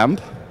bulb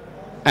lamp,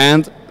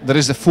 and there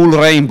is a full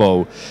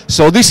rainbow.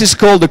 So this is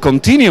called the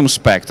continuum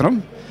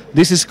spectrum.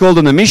 This is called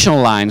an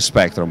emission line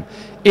spectrum.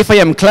 If I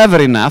am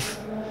clever enough,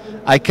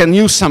 I can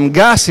use some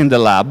gas in the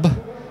lab.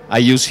 I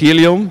use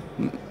helium,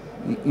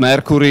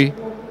 mercury,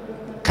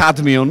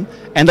 cadmium,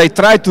 and I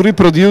try to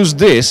reproduce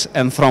this,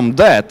 and from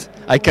that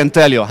I can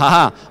tell you,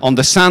 haha, on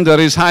the sun there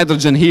is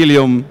hydrogen,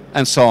 helium,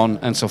 and so on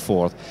and so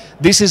forth.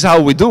 This is how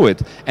we do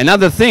it.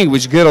 Another thing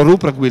which Gero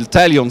Ruprecht will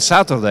tell you on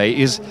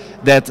Saturday is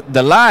that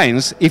the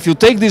lines, if you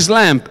take this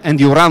lamp and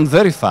you run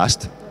very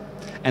fast,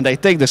 and I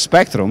take the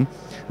spectrum,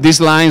 these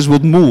lines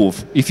would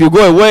move. If you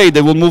go away,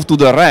 they will move to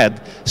the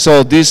red.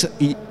 So this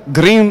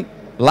green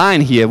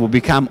line here will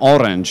become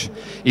orange.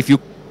 If you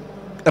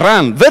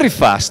run very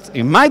fast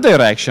in my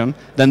direction,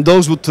 then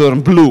those would turn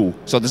blue.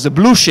 So there's a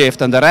blue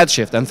shift and a red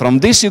shift. And from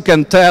this you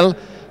can tell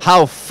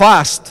how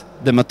fast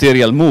the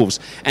material moves.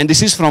 And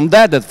this is from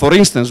that, for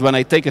instance, when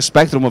I take a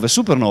spectrum of a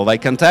supernova, I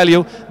can tell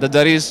you that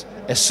there is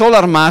a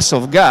solar mass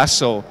of gas,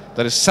 so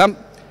there is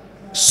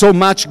so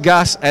much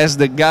gas as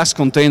the gas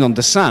contained on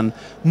the sun,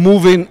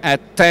 moving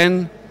at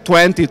 10,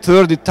 20,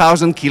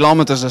 30,000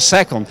 kilometers a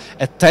second,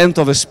 a tenth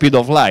of the speed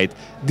of light.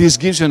 This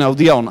gives you an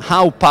idea on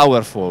how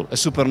powerful a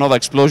supernova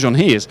explosion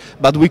is.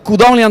 But we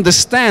could only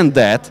understand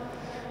that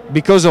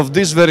because of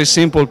this very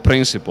simple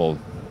principle.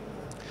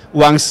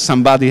 Once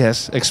somebody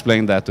has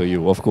explained that to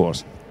you, of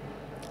course.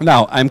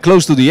 Now, I'm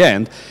close to the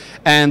end,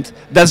 and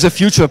that's the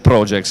future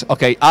projects.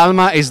 Okay,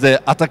 ALMA is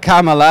the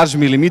Atacama Large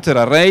Millimeter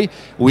Array.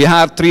 We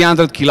are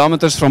 300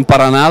 kilometers from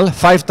Paranal,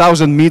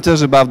 5,000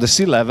 meters above the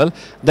sea level.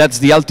 That's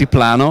the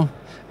Altiplano.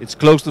 It's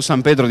close to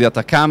San Pedro de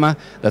Atacama.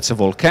 That's a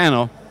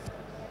volcano.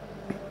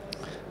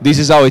 This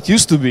is how it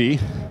used to be,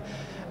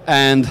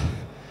 and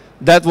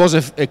that was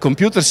a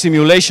computer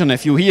simulation a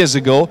few years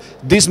ago.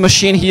 This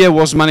machine here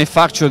was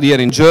manufactured here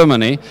in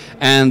Germany,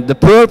 and the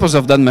purpose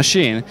of that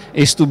machine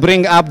is to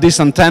bring up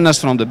these antennas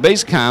from the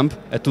base camp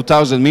at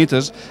 2,000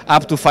 meters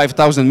up to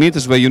 5,000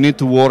 meters, where you need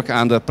to work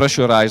under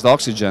pressurized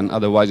oxygen,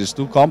 otherwise it's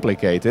too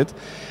complicated.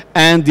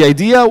 And the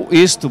idea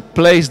is to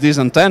place these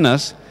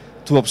antennas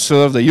to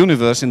observe the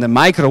universe in the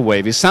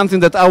microwave. It's something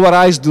that our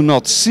eyes do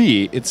not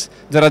see. It's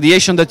the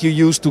radiation that you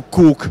use to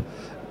cook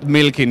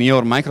milk in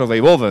your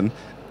microwave oven.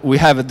 We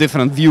have a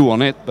different view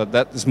on it, but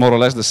that is more or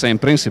less the same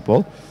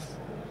principle.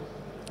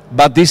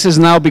 But this has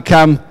now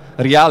become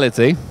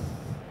reality.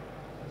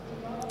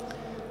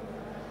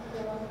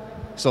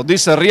 So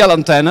these are real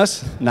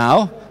antennas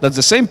now. That's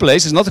the same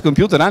place. It's not a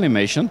computer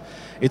animation.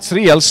 It's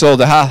real. So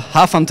the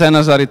half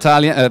antennas are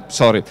Italian.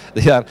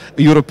 They are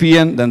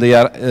European. Then they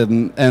are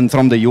and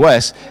from the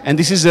US. And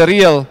this is a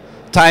real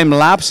time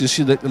lapse. You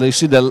see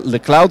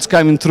the clouds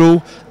coming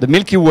through, the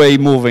Milky Way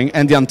moving,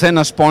 and the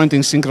antennas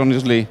pointing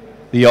synchronously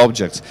the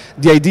objects.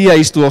 The idea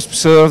is to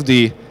observe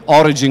the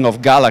origin of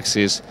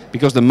galaxies,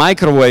 because the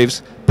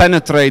microwaves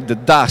penetrate the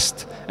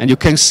dust and you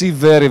can see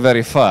very,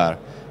 very far,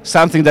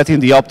 something that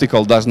in the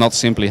optical does not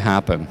simply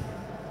happen.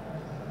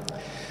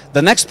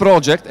 The next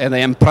project, and I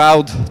am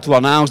proud to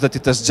announce that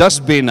it has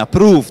just been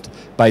approved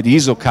by the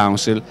ESO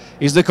Council,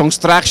 is the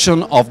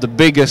construction of the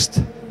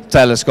biggest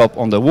telescope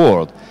on the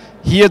world.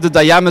 Here the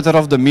diameter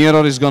of the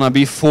mirror is going to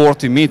be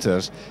 40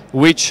 meters,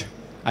 which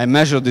I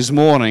measured this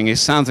morning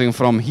is something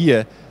from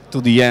here to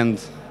the end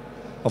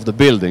of the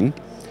building.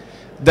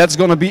 That's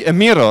going to be a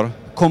mirror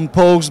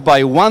composed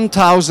by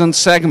 1,000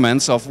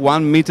 segments of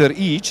 1 meter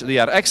each. They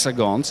are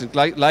hexagons. It's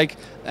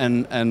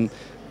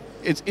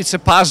it's a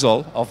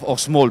puzzle of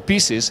small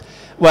pieces.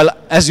 Well,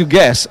 as you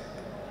guess,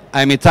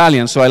 I'm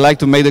Italian, so I like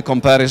to make the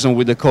comparison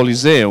with the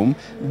Coliseum.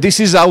 This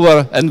is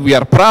our, and we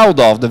are proud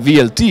of, the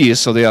VLTs,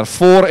 so they are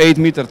 4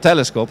 8-meter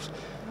telescopes,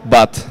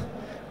 but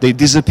they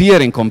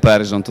disappear in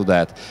comparison to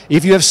that.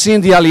 If you have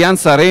seen the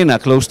Allianz Arena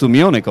close to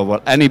Munich,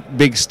 or any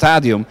big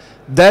stadium,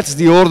 that's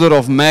the order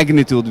of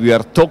magnitude we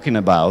are talking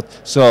about.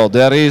 So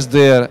there is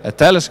there a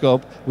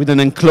telescope with an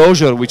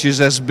enclosure which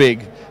is as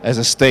big as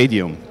a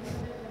stadium.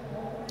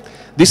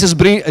 This has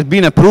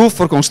been approved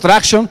for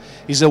construction.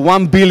 It's a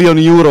 €1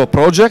 billion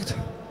project.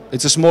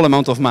 It's a small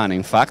amount of money,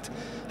 in fact.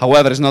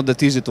 However, it's not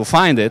that easy to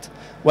find it.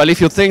 Well,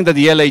 if you think that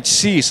the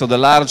LHC, so the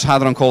Large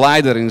Hadron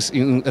Collider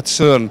at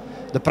CERN,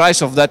 the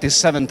price of that is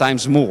 7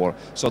 times more.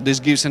 So this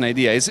gives an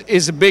idea.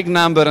 It's a big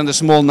number and a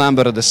small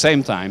number at the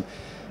same time.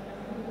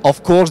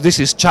 Of course, this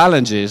is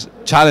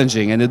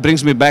challenging, and it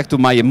brings me back to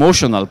my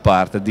emotional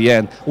part at the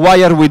end.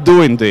 Why are we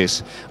doing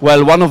this?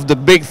 Well, one of the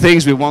big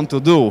things we want to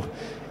do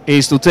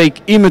is to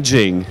take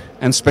imaging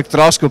and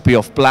spectroscopy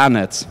of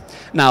planets.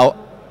 Now,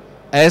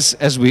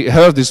 as we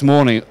heard this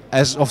morning,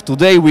 as of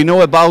today, we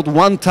know about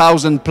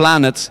 1,000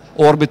 planets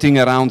orbiting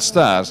around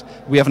stars.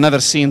 We have never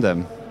seen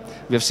them.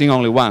 We have seen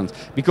only one,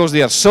 because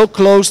they are so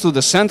close to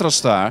the central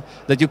star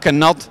that you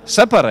cannot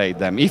separate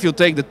them. If you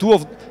take the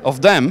two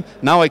of them,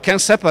 now I can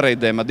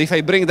separate them, but if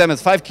I bring them at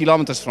 5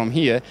 kilometers from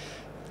here,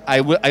 I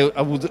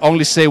would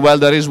only say, well,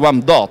 there is one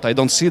dot. I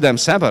don't see them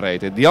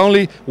separated. The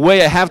only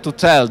way I have to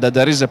tell that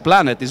there is a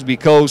planet is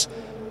because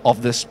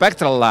of the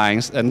spectral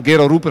lines, and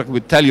Gero Ruprecht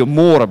will tell you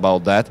more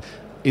about that.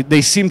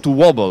 They seem to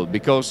wobble,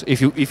 because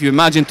if you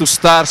imagine two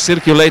stars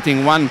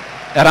circulating one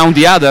around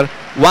the other,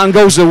 one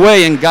goes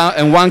away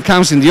and one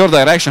comes in the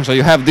other direction, so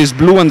you have this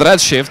blue and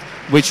red shift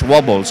which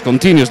wobbles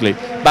continuously.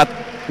 But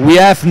we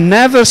have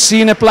never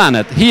seen a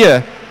planet.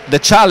 Here the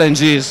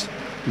challenge is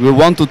we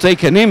want to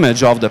take an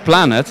image of the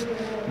planet,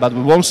 but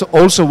we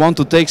also want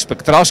to take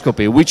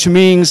spectroscopy, which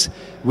means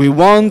we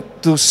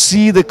want to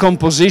see the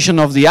composition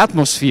of the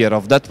atmosphere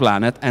of that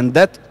planet, and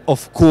that,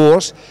 of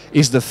course,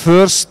 is the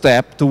first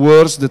step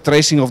towards the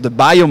tracing of the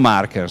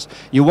biomarkers.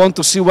 You want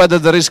to see whether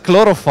there is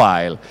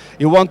chlorophyll,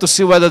 you want to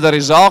see whether there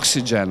is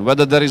oxygen,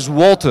 whether there is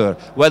water,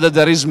 whether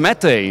there is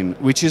methane,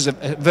 which is a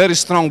very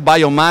strong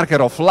biomarker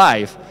of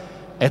life,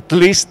 at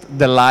least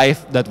the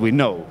life that we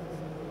know.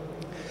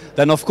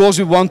 Then, of course,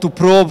 we want to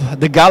probe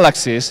the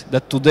galaxies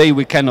that today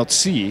we cannot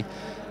see.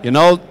 You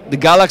know, the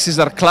galaxies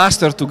are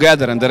clustered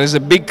together, and there is a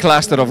big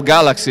cluster of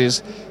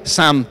galaxies,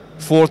 some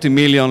 40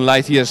 million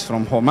light years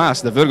from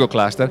us, the Virgo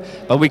cluster,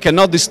 but we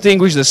cannot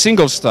distinguish the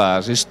single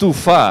stars. It's too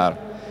far.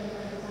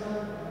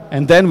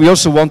 And then we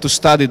also want to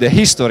study the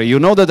history. You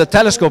know that the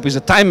telescope is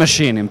a time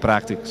machine in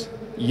practice.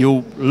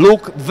 You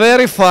look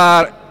very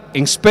far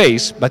in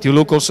space, but you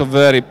look also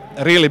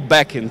really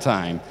back in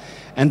time.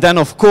 And then,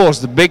 of course,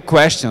 the big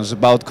questions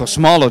about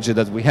cosmology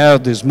that we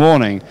heard this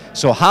morning.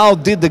 So how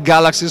did the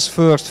galaxies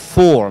first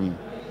form?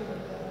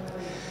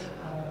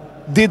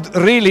 Did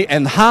really,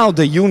 and how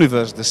the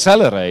universe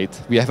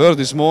decelerate? We have heard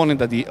this morning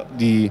that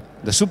the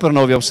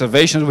supernovae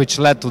observations, which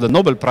led to the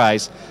Nobel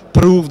Prize,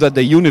 proved that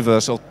the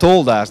universe, or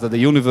told us that the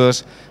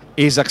universe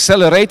is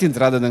accelerating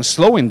rather than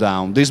slowing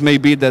down. This may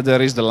be that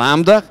there is the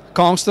lambda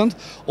constant,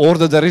 or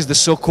that there is the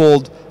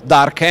so-called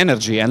dark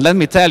energy. And let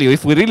me tell you,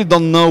 if we really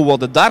don't know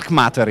what the dark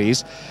matter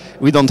is,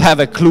 we don't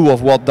have a clue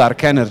of what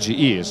dark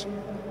energy is.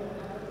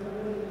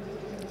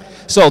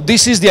 So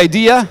this is the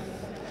idea.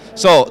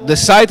 So the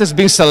site has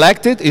been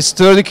selected. It's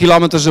 30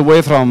 kilometers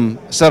away from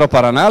Cerro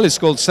Paranal. It's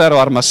called Cerro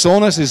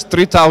Armazones. It's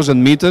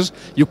 3,000 meters.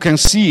 You can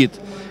see it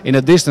in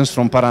a distance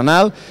from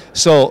Paranal.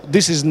 So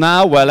this is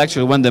now, well,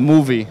 actually when the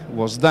movie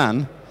was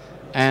done,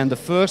 and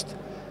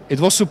it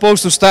was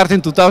supposed to start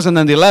in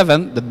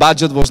 2011. The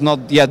budget was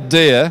not yet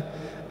there,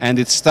 and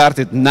it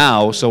started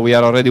now, so we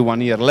are already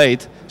 1 year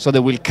late. So they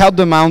will cut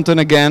the mountain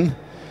again.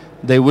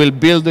 They will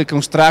build the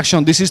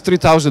construction. This is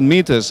 3,000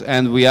 meters,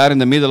 and we are in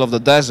the middle of the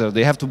desert.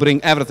 They have to bring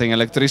everything,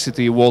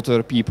 electricity,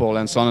 water, people,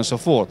 and so on and so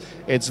forth.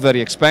 It's very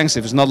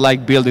expensive. It's not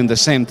like building the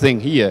same thing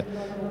here,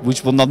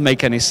 which will not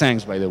make any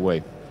sense, by the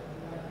way.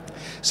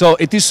 So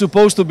it is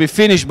supposed to be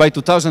finished by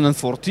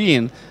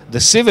 2014, the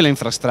civil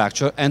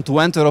infrastructure, and to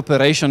enter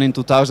operation in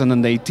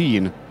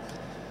 2018.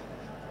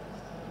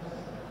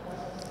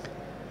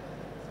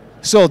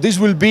 So this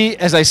will be,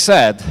 as I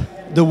said,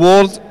 the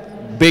world's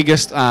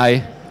biggest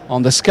eye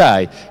on the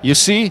sky. You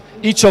see,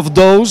 each of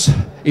those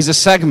is a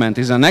segment,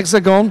 is an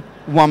hexagon,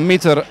 1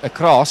 meter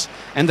across,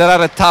 and there are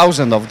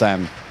 1,000 of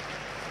them.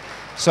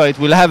 So it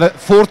will have a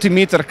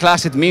 40-meter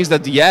class. It means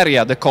that the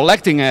area, the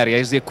collecting area,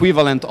 is the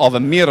equivalent of a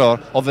mirror,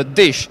 of a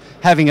dish,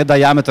 having a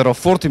diameter of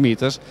 40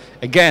 meters.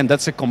 Again,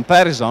 that's a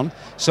comparison.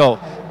 So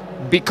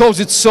because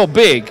it's so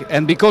big,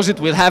 and because it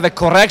will have a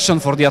correction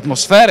for the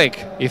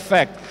atmospheric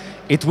effect,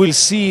 it will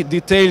see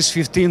details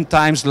 15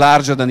 times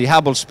larger than the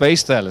Hubble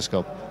Space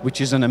Telescope,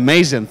 which is an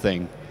amazing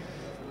thing.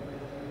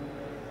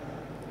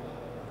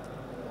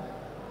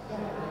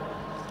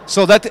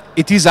 So that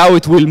it is how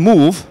it will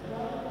move.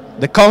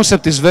 The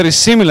concept is very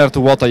similar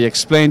to what I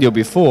explained you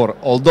before,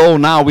 although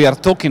now we are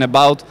talking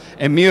about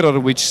a mirror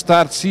which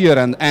starts here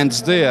and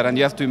ends there, and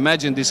you have to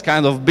imagine this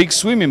kind of big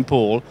swimming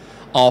pool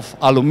of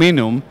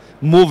aluminum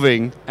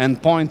moving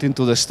and pointing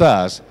to the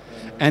stars.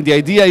 And the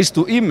idea is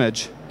to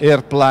image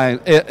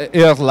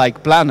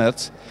Earth-like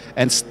planets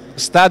and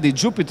study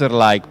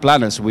Jupiter-like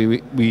planets.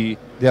 They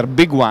are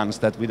big ones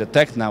that we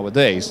detect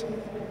nowadays.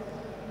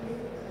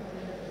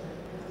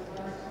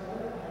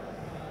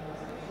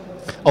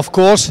 Of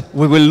course,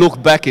 we will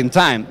look back in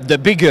time. The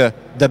bigger,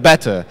 the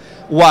better.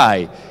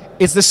 Why?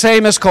 It's the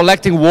same as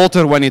collecting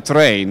water when it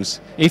rains.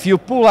 If you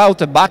pull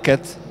out a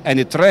bucket and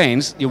it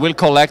rains, you will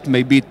collect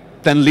maybe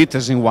 10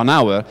 liters in 1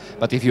 hour.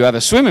 But if you have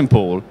a swimming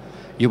pool,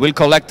 you will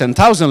collect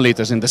 10,000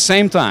 liters in the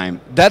same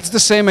time. That's the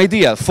same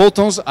idea.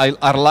 Photons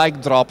are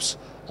like drops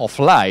of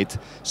light.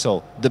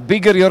 So the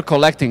bigger your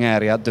collecting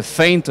area, the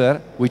fainter,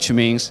 which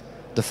means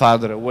the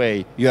farther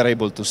away you are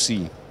able to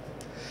see.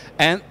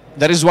 And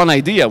there is one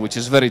idea which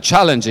is very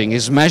challenging,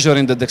 is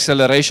measuring the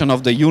deceleration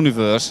of the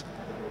universe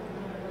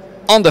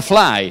on the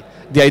fly.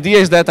 The idea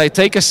is that I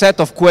take a set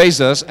of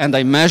quasars and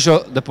I measure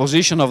the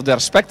position of their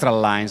spectral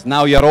lines.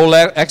 Now you're all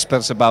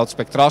experts about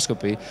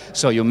spectroscopy.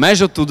 So you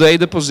measure today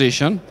the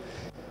position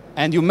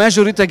and you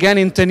measure it again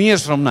in 10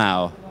 years from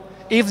now.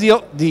 If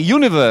the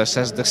universe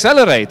has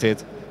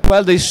decelerated,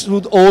 well, they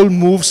should all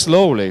move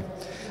slowly.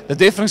 The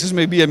difference is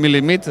maybe a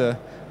millimeter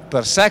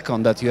per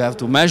second that you have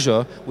to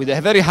measure with a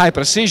very high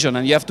precision,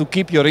 and you have to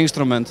keep your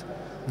instrument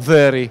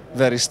very,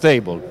 very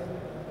stable.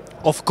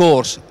 Of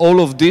course, all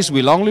of this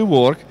will only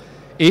work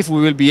if we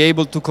will be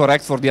able to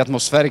correct for the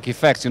atmospheric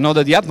effects. You know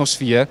that the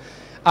atmosphere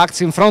acts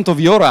in front of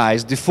your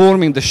eyes,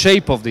 deforming the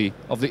shape of the.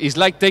 It's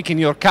like taking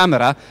your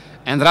camera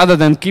and rather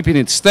than keeping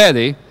it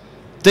steady,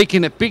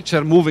 taking a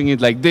picture, moving it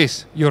like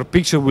this, your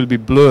picture will be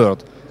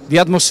blurred. The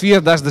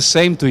atmosphere does the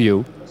same to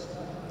you.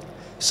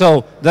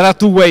 So there are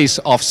two ways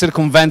of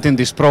circumventing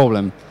this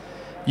problem.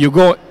 You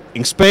go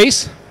in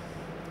space.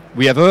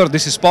 We have heard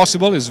this is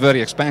possible. It's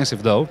very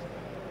expensive though.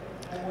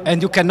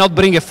 And you cannot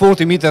bring a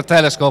 40-meter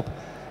telescope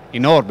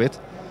in orbit.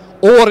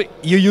 Or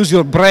you use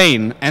your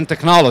brain and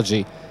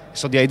technology.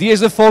 So the idea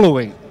is the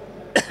following.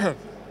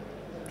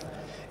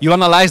 You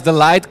analyze the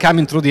light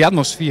coming through the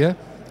atmosphere.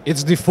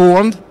 It's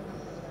deformed.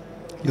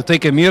 You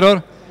take a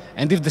mirror.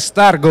 And if the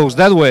star goes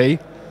that way,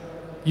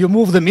 you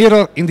move the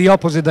mirror in the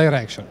opposite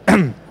direction.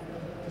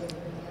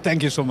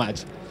 Thank you so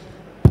much.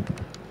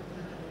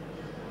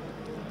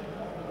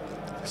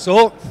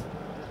 So,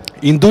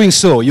 in doing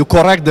so, you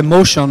correct the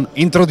motion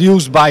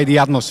introduced by the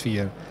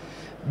atmosphere.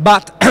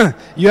 But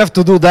you have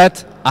to do that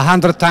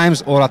 100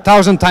 times or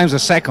 1,000 times a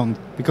second,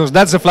 because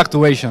that's the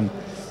fluctuation.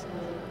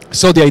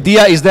 So the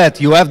idea is that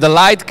you have the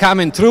light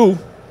coming through.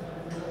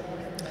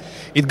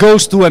 It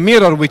goes to a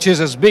mirror which is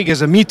as big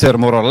as a meter,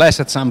 more or less,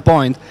 at some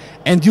point,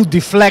 and you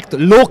deflect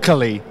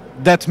locally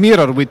that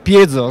mirror with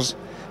piezos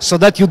so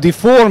that you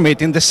deform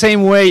it in the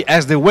same way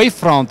as the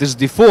wavefront is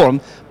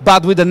deformed,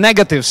 but with a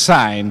negative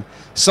sign,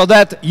 so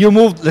that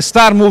the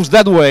star moves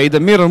that way, the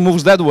mirror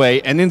moves that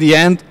way, and in the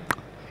end,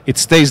 it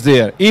stays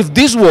there. If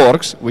this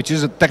works, which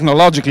is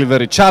technologically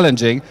very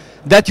challenging,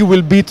 that you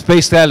will beat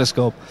Space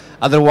Telescope.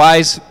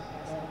 Otherwise,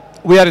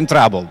 we are in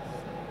trouble.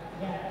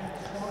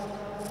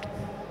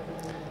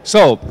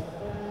 So,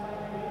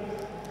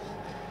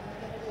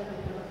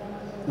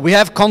 we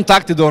have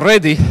contacted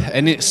already,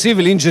 and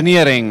civil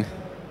engineering,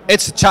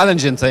 it's a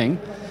challenging thing.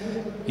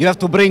 You have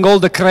to bring all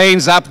the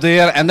cranes up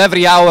there, and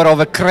every hour of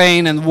a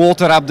crane and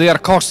water up there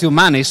costs you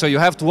money, so you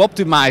have to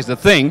optimize the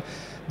thing.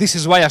 This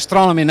is why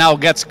astronomy now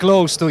gets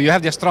close to, you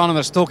have the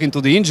astronomers talking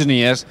to the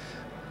engineers,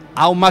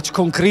 how much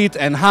concrete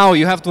and how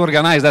you have to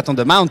organize that on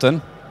the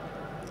mountain.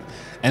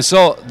 And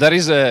so there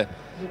is a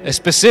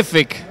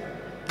specific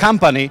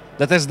company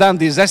that has done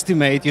this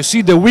estimate. You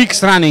see the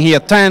weeks running here,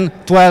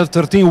 10, 12,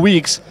 13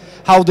 weeks,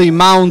 how they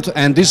mount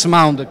and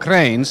dismount the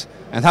cranes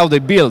and how they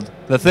build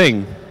the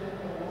thing.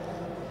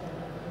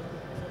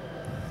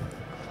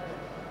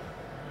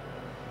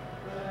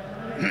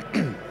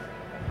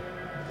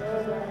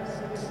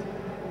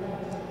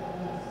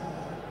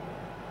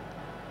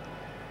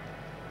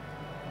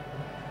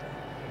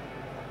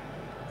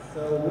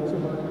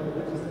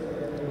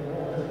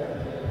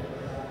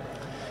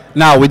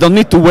 Now, we don't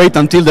need to wait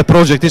until the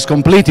project is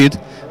completed,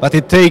 but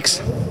it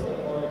takes,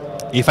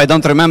 if I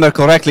don't remember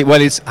correctly, well,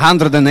 it's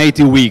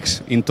 180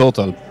 weeks in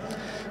total.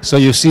 So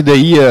you see the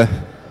year,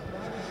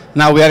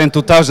 now we are in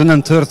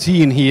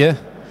 2013 here,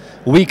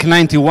 week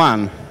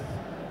 91.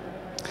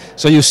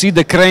 So you see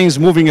the cranes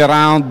moving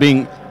around,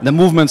 the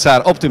movements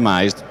are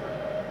optimized.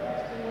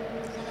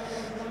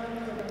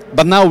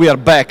 But now we are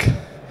back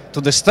to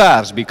the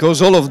stars,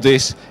 because all of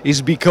this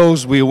is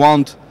because we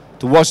want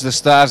to watch the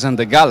stars and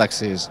the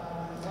galaxies.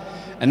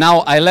 And now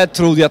I led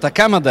through the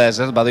Atacama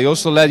Desert, but I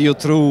also led you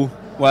through,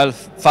 well,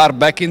 far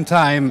back in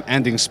time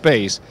and in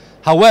space.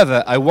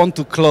 However, I want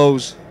to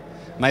close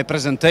my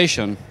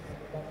presentation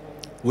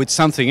with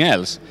something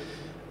else,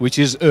 which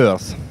is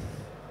Earth.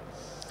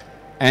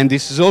 And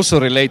this is also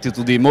related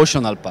to the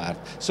emotional part.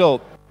 So,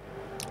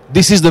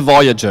 this is the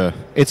Voyager.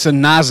 It's a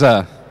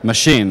NASA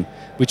machine,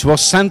 which was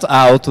sent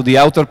out to the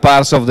outer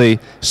parts of the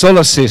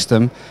solar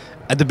system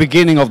at the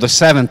beginning of the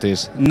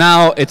 70s.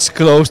 Now it's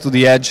close to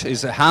the edge,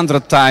 is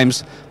 100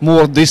 times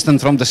more distant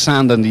from the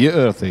sun than the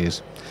Earth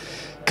is.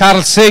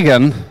 Carl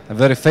Sagan, a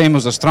very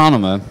famous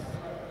astronomer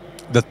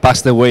that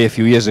passed away a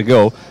few years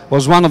ago,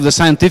 was one of the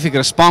scientific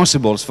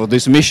responsibles for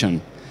this mission.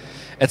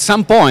 At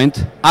some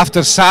point,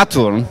 after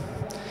Saturn,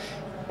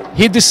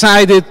 he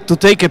decided to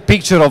take a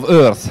picture of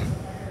Earth.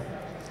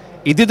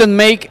 It didn't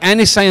make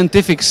any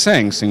scientific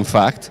sense, in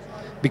fact,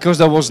 because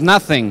there was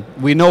nothing,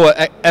 we know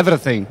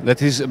everything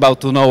that is about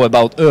to know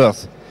about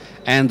Earth.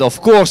 And of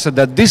course, at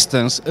that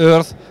distance,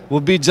 Earth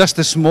would be just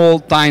a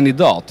small, tiny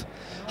dot.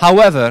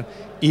 However,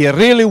 he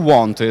really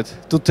wanted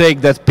to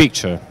take that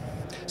picture.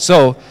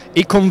 So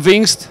he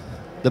convinced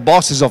the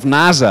bosses of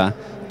NASA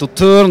to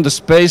turn the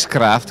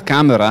spacecraft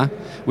camera,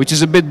 which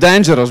is a bit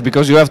dangerous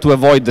because you have to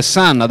avoid the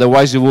sun,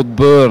 otherwise you would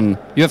burn.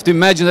 You have to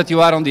imagine that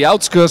you are on the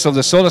outskirts of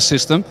the solar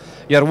system,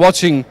 you are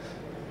watching,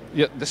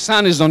 the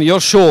sun is on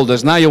your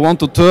shoulders, now you want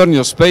to turn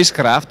your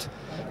spacecraft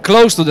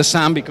close to the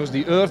sun because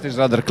the Earth is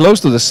rather close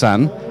to the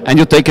sun, and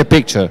you take a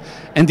picture.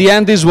 In the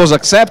end, this was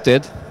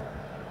accepted,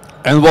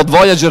 and what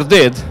Voyager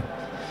did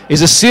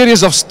is a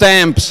series of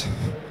stamps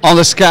on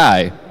the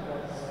sky.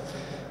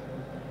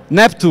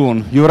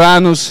 Neptune,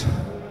 Uranus,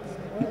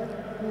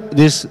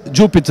 this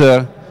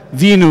Jupiter,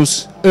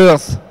 Venus,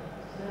 Earth.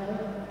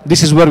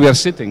 This is where we are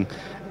sitting.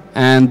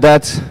 And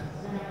that's,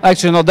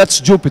 actually no, that's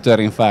Jupiter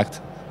in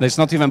fact. It's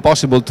not even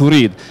possible to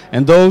read.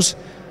 And those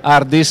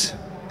are these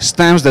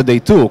stamps that they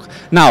took.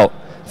 Now,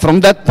 from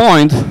that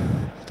point,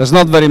 there's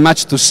not very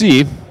much to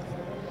see.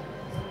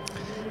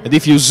 And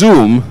if you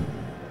zoom,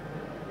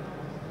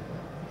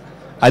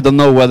 I don't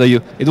know whether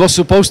it was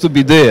supposed to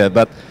be there,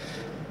 but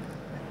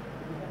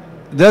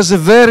there's a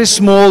very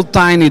small,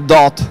 tiny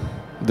dot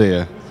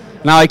there.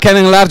 Now I can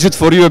enlarge it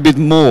for you a bit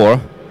more.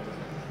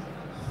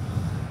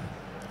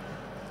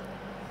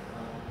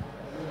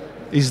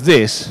 Is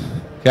this,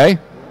 okay?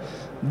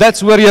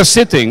 That's where you're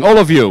sitting, all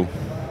of you.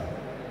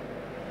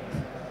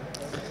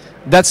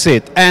 That's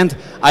it. And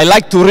I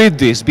like to read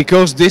this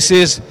because this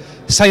is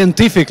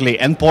scientifically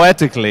and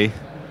poetically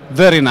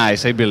very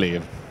nice, I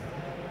believe.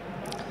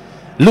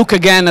 Look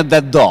again at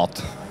that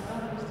dot.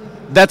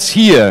 That's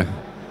here.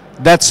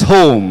 That's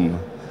home.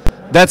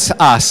 That's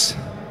us.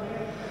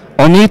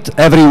 On it,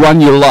 everyone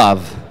you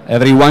love,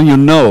 everyone you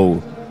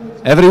know,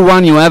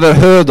 everyone you ever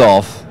heard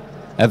of,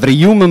 every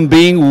human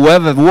being who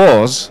ever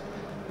was,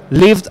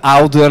 lived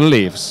out their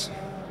lives.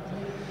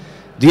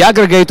 The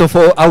aggregate of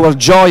all our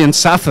joy and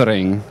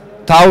suffering,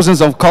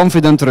 thousands of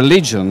confident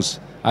religions,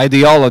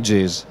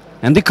 ideologies,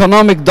 and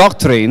economic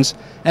doctrines,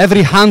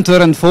 every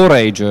hunter and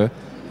forager,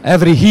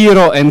 every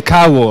hero and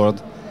coward,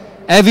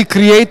 every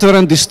creator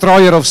and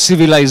destroyer of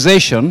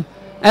civilization,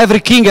 every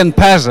king and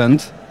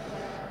peasant,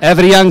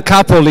 every young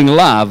couple in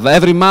love,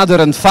 every mother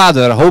and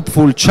father,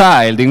 hopeful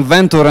child,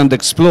 inventor and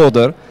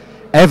exploder,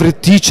 every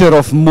teacher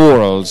of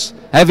morals,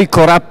 every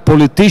corrupt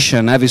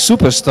politician, every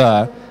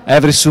superstar,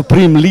 every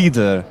supreme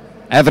leader,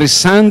 every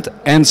saint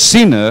and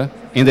sinner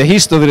in the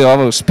history of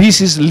our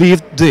species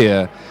lived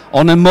there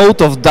on a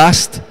mote of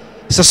dust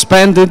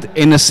suspended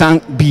in a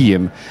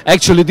sunbeam.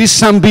 Actually, this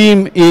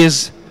sunbeam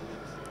is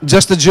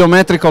just a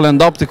geometrical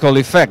and optical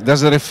effect.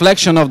 There's a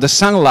reflection of the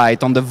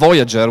sunlight on the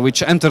Voyager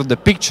which entered the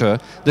picture,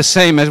 the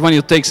same as when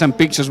you take some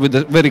pictures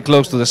with very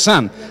close to the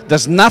sun.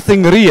 There's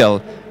nothing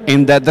real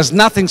in that. There's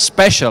nothing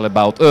special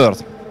about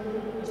Earth.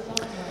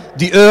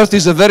 The Earth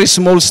is a very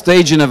small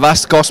stage in a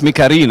vast cosmic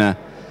arena.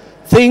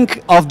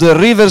 Think of the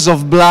rivers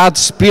of blood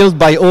spilled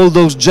by all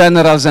those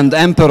generals and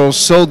emperors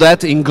so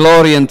that in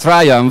glory and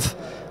triumph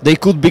they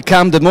could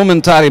become the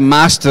momentary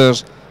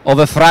masters of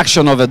a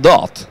fraction of a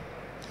dot.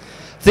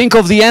 Think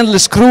of the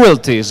endless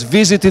cruelties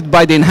visited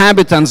by the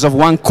inhabitants of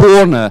one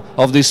corner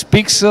of this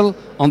pixel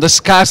on the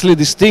scarcely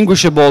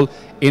distinguishable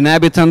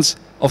inhabitants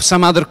of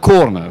some other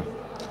corner.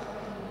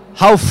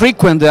 How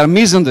frequent there are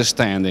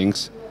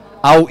misunderstandings,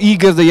 how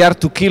eager they are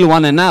to kill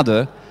one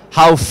another,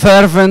 how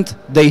fervent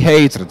their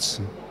hatreds.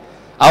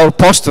 Our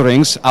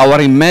posturings, our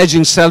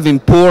imagined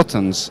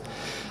self-importance,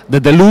 the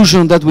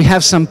delusion that we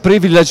have some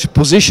privileged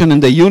position in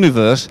the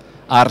universe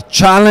are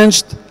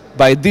challenged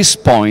by this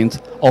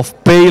point of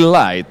pale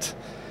light.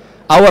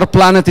 Our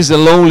planet is a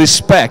lonely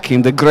speck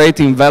in the great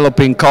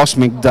enveloping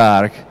cosmic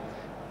dark.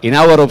 In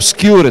our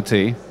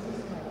obscurity,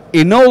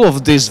 in all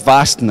of this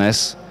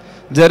vastness,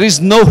 there is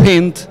no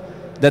hint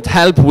that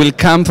help will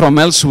come from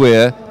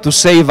elsewhere to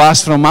save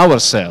us from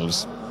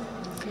ourselves.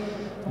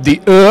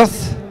 The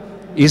Earth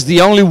is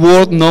the only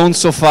world known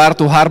so far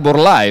to harbor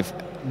life.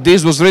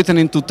 This was written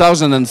in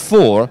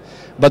 2004,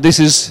 but this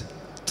is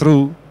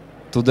true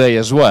today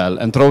as well,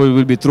 and probably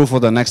will be true for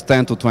the next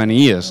 10 to 20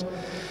 years.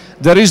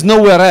 There is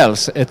nowhere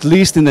else, at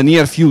least in the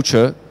near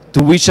future,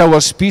 to which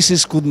our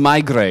species could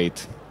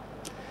migrate.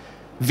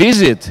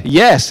 Visit,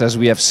 yes, as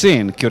we have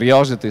seen,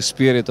 curiosity,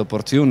 spirit,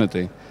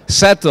 opportunity.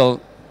 Settle,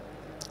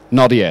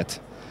 not yet.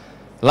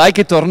 Like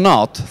it or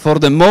not, for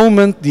the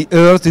moment, the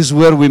Earth is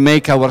where we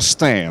make our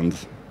stand.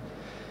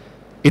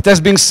 It has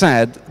been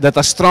said that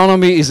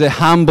astronomy is a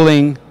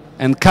humbling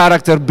and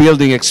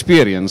character-building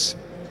experience.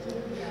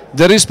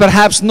 There is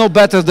perhaps no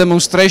better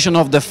demonstration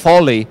of the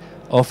folly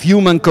of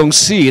human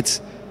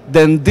conceits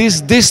than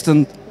this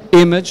distant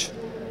image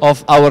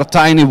of our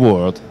tiny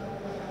world.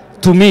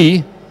 To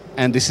me,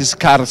 and this is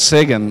Carl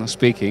Sagan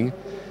speaking,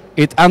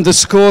 it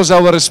underscores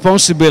our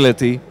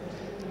responsibility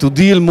to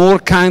deal more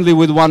kindly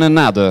with one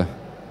another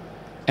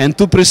and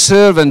to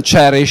preserve and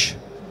cherish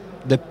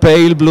the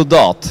pale blue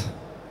dot,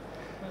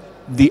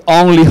 the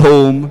only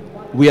home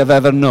we have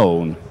ever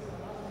known.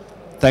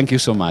 Thank you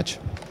so much.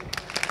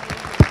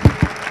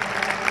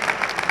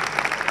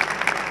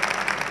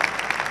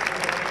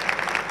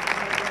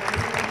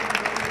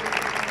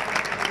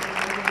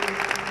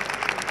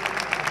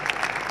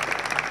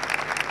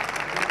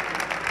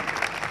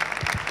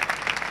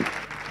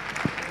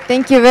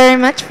 Thank you very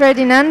much,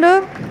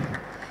 Ferdinando.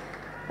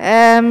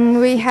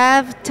 We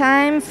have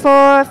time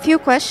for a few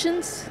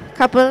questions,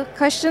 couple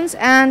questions,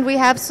 and we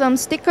have some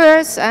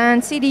stickers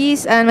and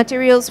CDs and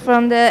materials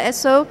from the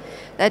SO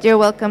that you're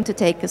welcome to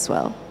take as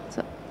well.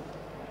 So,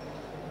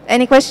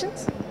 any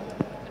questions?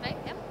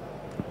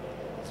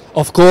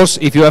 Of course,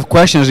 if you have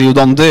questions you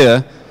don't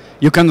dare,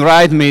 you can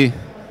write me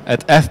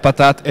at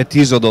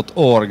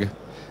fpatat@iso.org,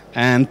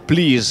 and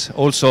please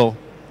also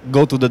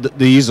go to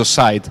the ISO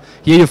site.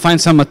 Here you find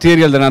some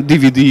material. There are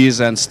DVDs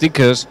and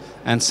stickers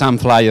and some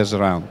flyers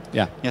around.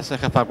 Yeah. Yes, I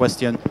have a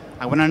question.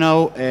 I want to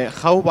know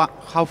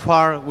how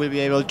far we'll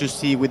be able to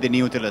see with the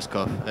new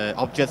telescope.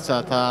 Objects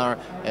that are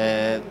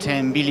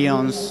 10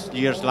 billion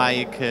years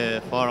light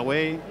far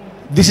away.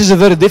 This is a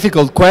very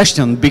difficult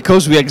question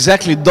because we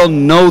exactly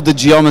don't know the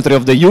geometry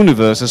of the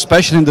universe,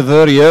 especially in the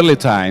very early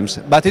times.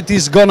 But it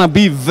is going to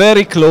be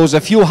very close, a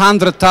few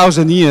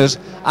 100,000 years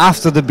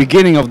after the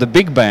beginning of the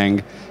Big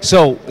Bang.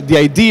 So the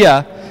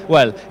idea,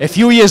 well, a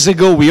few years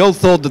ago we all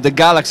thought that the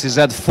galaxies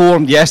had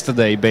formed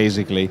yesterday,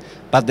 basically.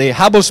 But the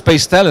Hubble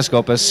Space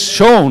Telescope has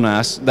shown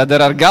us that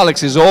there are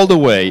galaxies all the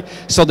way.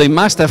 So they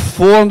must have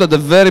formed at the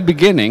very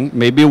beginning,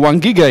 maybe 1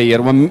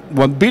 giga-year,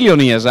 1 billion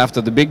years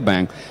after the Big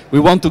Bang. We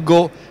want to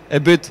go a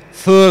bit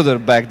further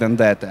back than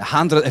that,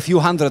 a few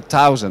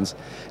 100,000.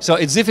 So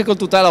it's difficult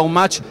to tell how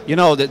much, you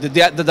know,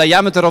 the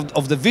diameter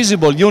of the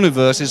visible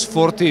universe is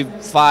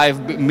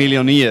 45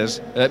 million years,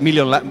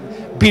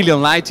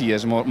 billion light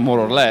years, more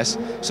or less.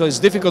 So it's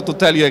difficult to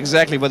tell you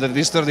exactly whether it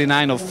is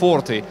 39 or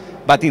 40.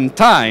 But in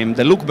time,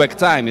 the look-back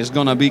time is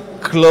going to be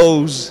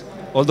close,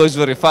 although it's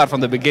very far from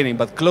the beginning,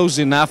 but close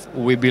enough,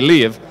 we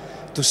believe,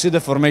 to see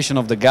the formation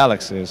of the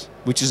galaxies,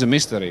 which is a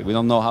mystery. We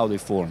don't know how they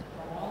form.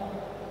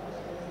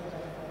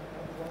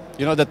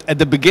 You know that at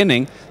the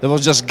beginning, there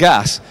was just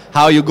gas.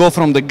 How you go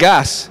from the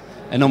gas,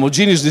 an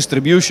homogeneous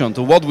distribution,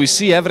 to what we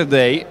see every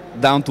day,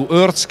 down to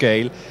Earth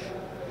scale,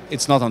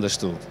 it's not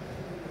understood.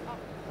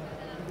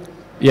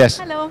 Yes?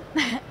 Hello.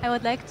 I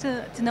would like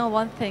to know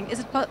one thing.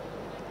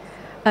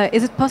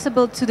 is it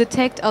possible to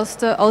detect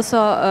also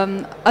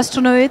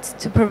asteroids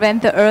to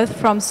prevent the Earth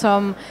from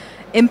some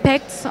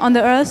impacts on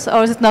the Earth,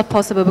 or is it not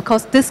possible?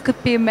 Because this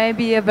could be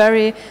maybe a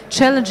very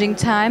challenging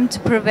time to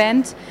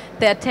prevent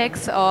the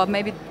attacks or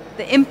maybe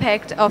the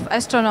impact of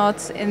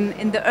astronauts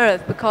in the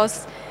Earth,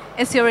 because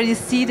as you already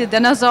see, the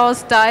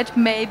dinosaurs died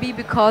maybe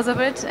because of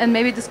it, and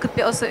maybe this could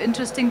be also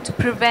interesting to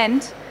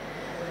prevent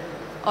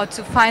or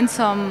to find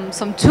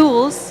some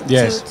tools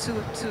Yes.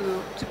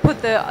 to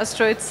put the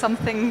asteroids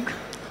something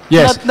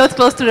Yes. not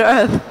close to the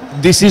Earth.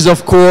 This is,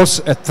 of course,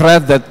 a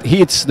threat that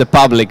hits the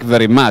public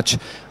very much.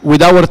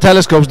 With our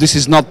telescopes, this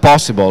is not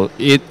possible.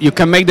 You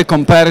can make the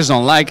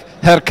comparison like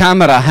her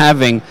camera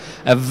having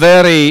a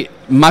very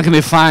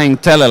magnifying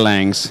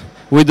telelens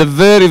with a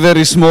very,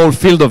 very small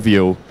field of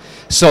view.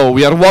 So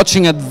we are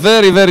watching at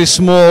very, very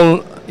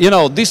small, you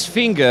know, this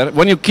finger,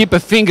 when you keep a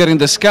finger in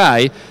the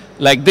sky,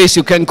 like this,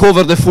 you can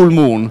cover the full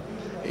moon.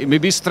 It may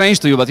be strange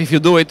to you, but if you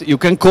do it, you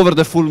can cover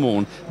the full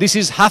moon. This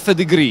is half a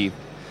degree.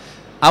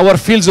 Our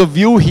fields of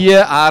view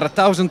here are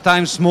 1,000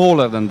 times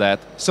smaller than that,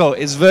 so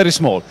it's very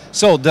small.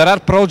 So there are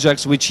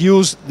projects which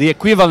use the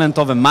equivalent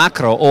of a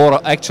macro,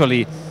 or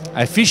actually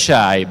a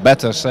fisheye,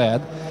 better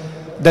said,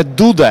 that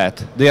do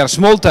that. They are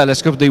small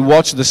telescopes, they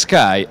watch the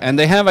sky, and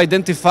they have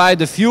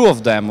identified a few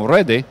of them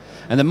already,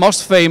 and the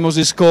most famous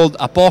is called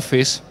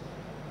Apophis,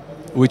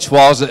 which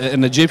was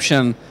an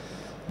Egyptian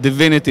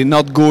divinity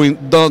not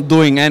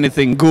doing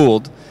anything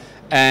good,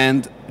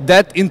 and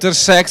that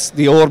intersects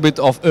the orbit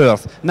of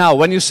Earth. Now,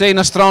 when you say in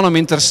astronomy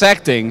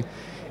intersecting,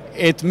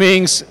 it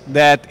means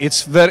that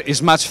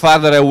it's much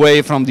farther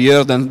away from the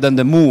Earth than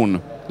the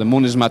Moon. The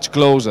Moon is much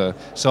closer,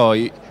 so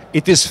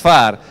it is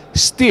far.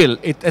 Still,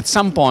 at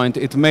some point,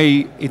 it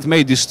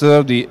may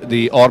disturb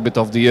the orbit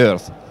of the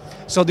Earth.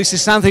 So this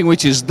is something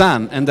which is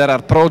done, and there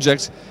are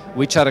projects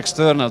which are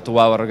external to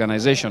our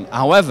organization.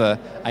 However,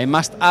 I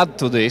must add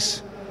to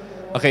this.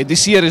 Okay,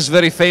 this year is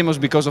very famous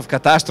because of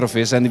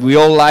catastrophes, and we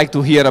all like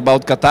to hear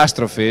about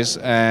catastrophes.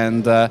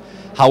 And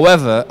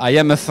however, I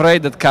am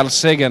afraid that Carl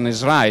Sagan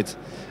is right,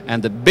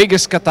 and the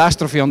biggest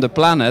catastrophe on the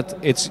planet,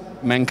 it's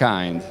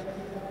mankind.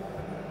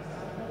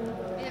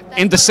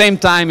 In the same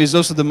time, is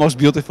also the most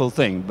beautiful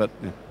thing. But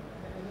yeah.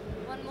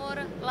 One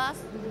more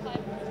last.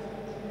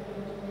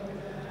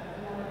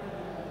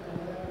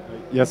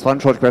 Yes, one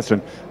short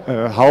question.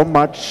 How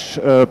much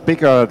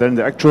bigger than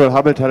the actual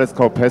Hubble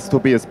telescope has to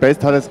be a space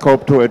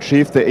telescope to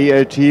achieve the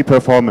ELT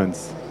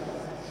performance?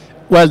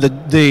 Well,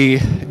 the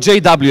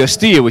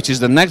JWST, which is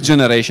the next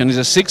generation, is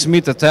a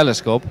 6-meter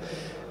telescope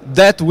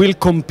that will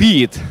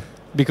compete,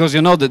 because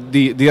you know that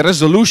the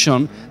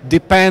resolution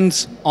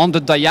depends on the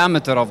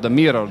diameter of the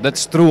mirror.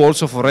 That's true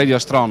also for radio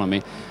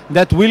astronomy.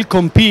 That will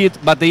compete,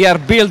 but they are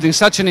built in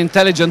such an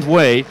intelligent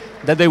way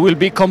that they will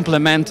be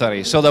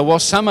complementary. So there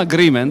was some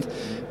agreement,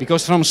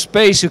 because from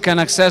space you can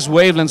access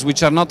wavelengths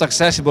which are not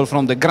accessible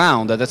from the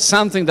ground. That's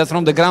something that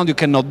from the ground you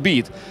cannot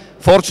beat.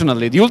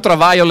 Fortunately, the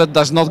ultraviolet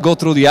does not go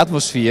through the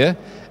atmosphere,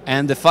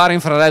 and the far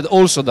infrared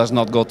also does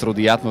not go through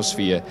the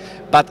atmosphere.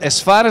 But as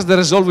far as the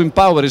resolving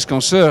power is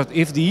concerned,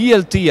 if the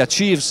ELT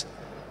achieves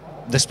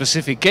the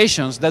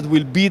specifications, that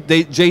will beat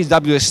the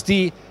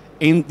JWST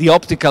in the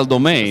optical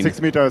domain.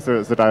 6 meters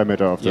is the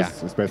diameter of this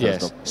space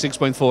telescope. Yes,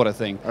 6.4 I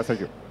think. Thank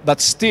you.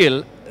 But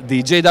still,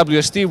 the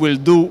JWST will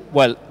do,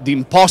 well, the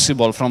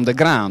impossible from the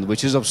ground,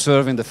 which is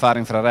observing the far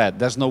infrared.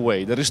 There's no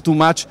way. There is too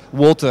much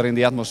water in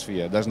the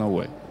atmosphere. There's no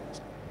way.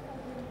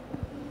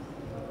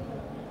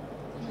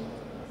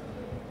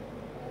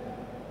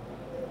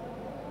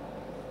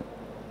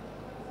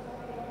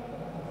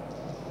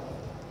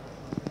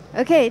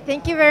 Okay,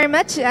 thank you very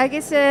much. I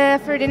guess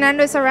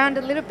Ferdinando is around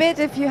a little bit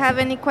if you have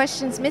any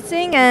questions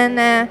missing.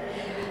 And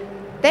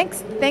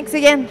thanks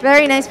again.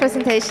 Very nice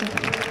presentation.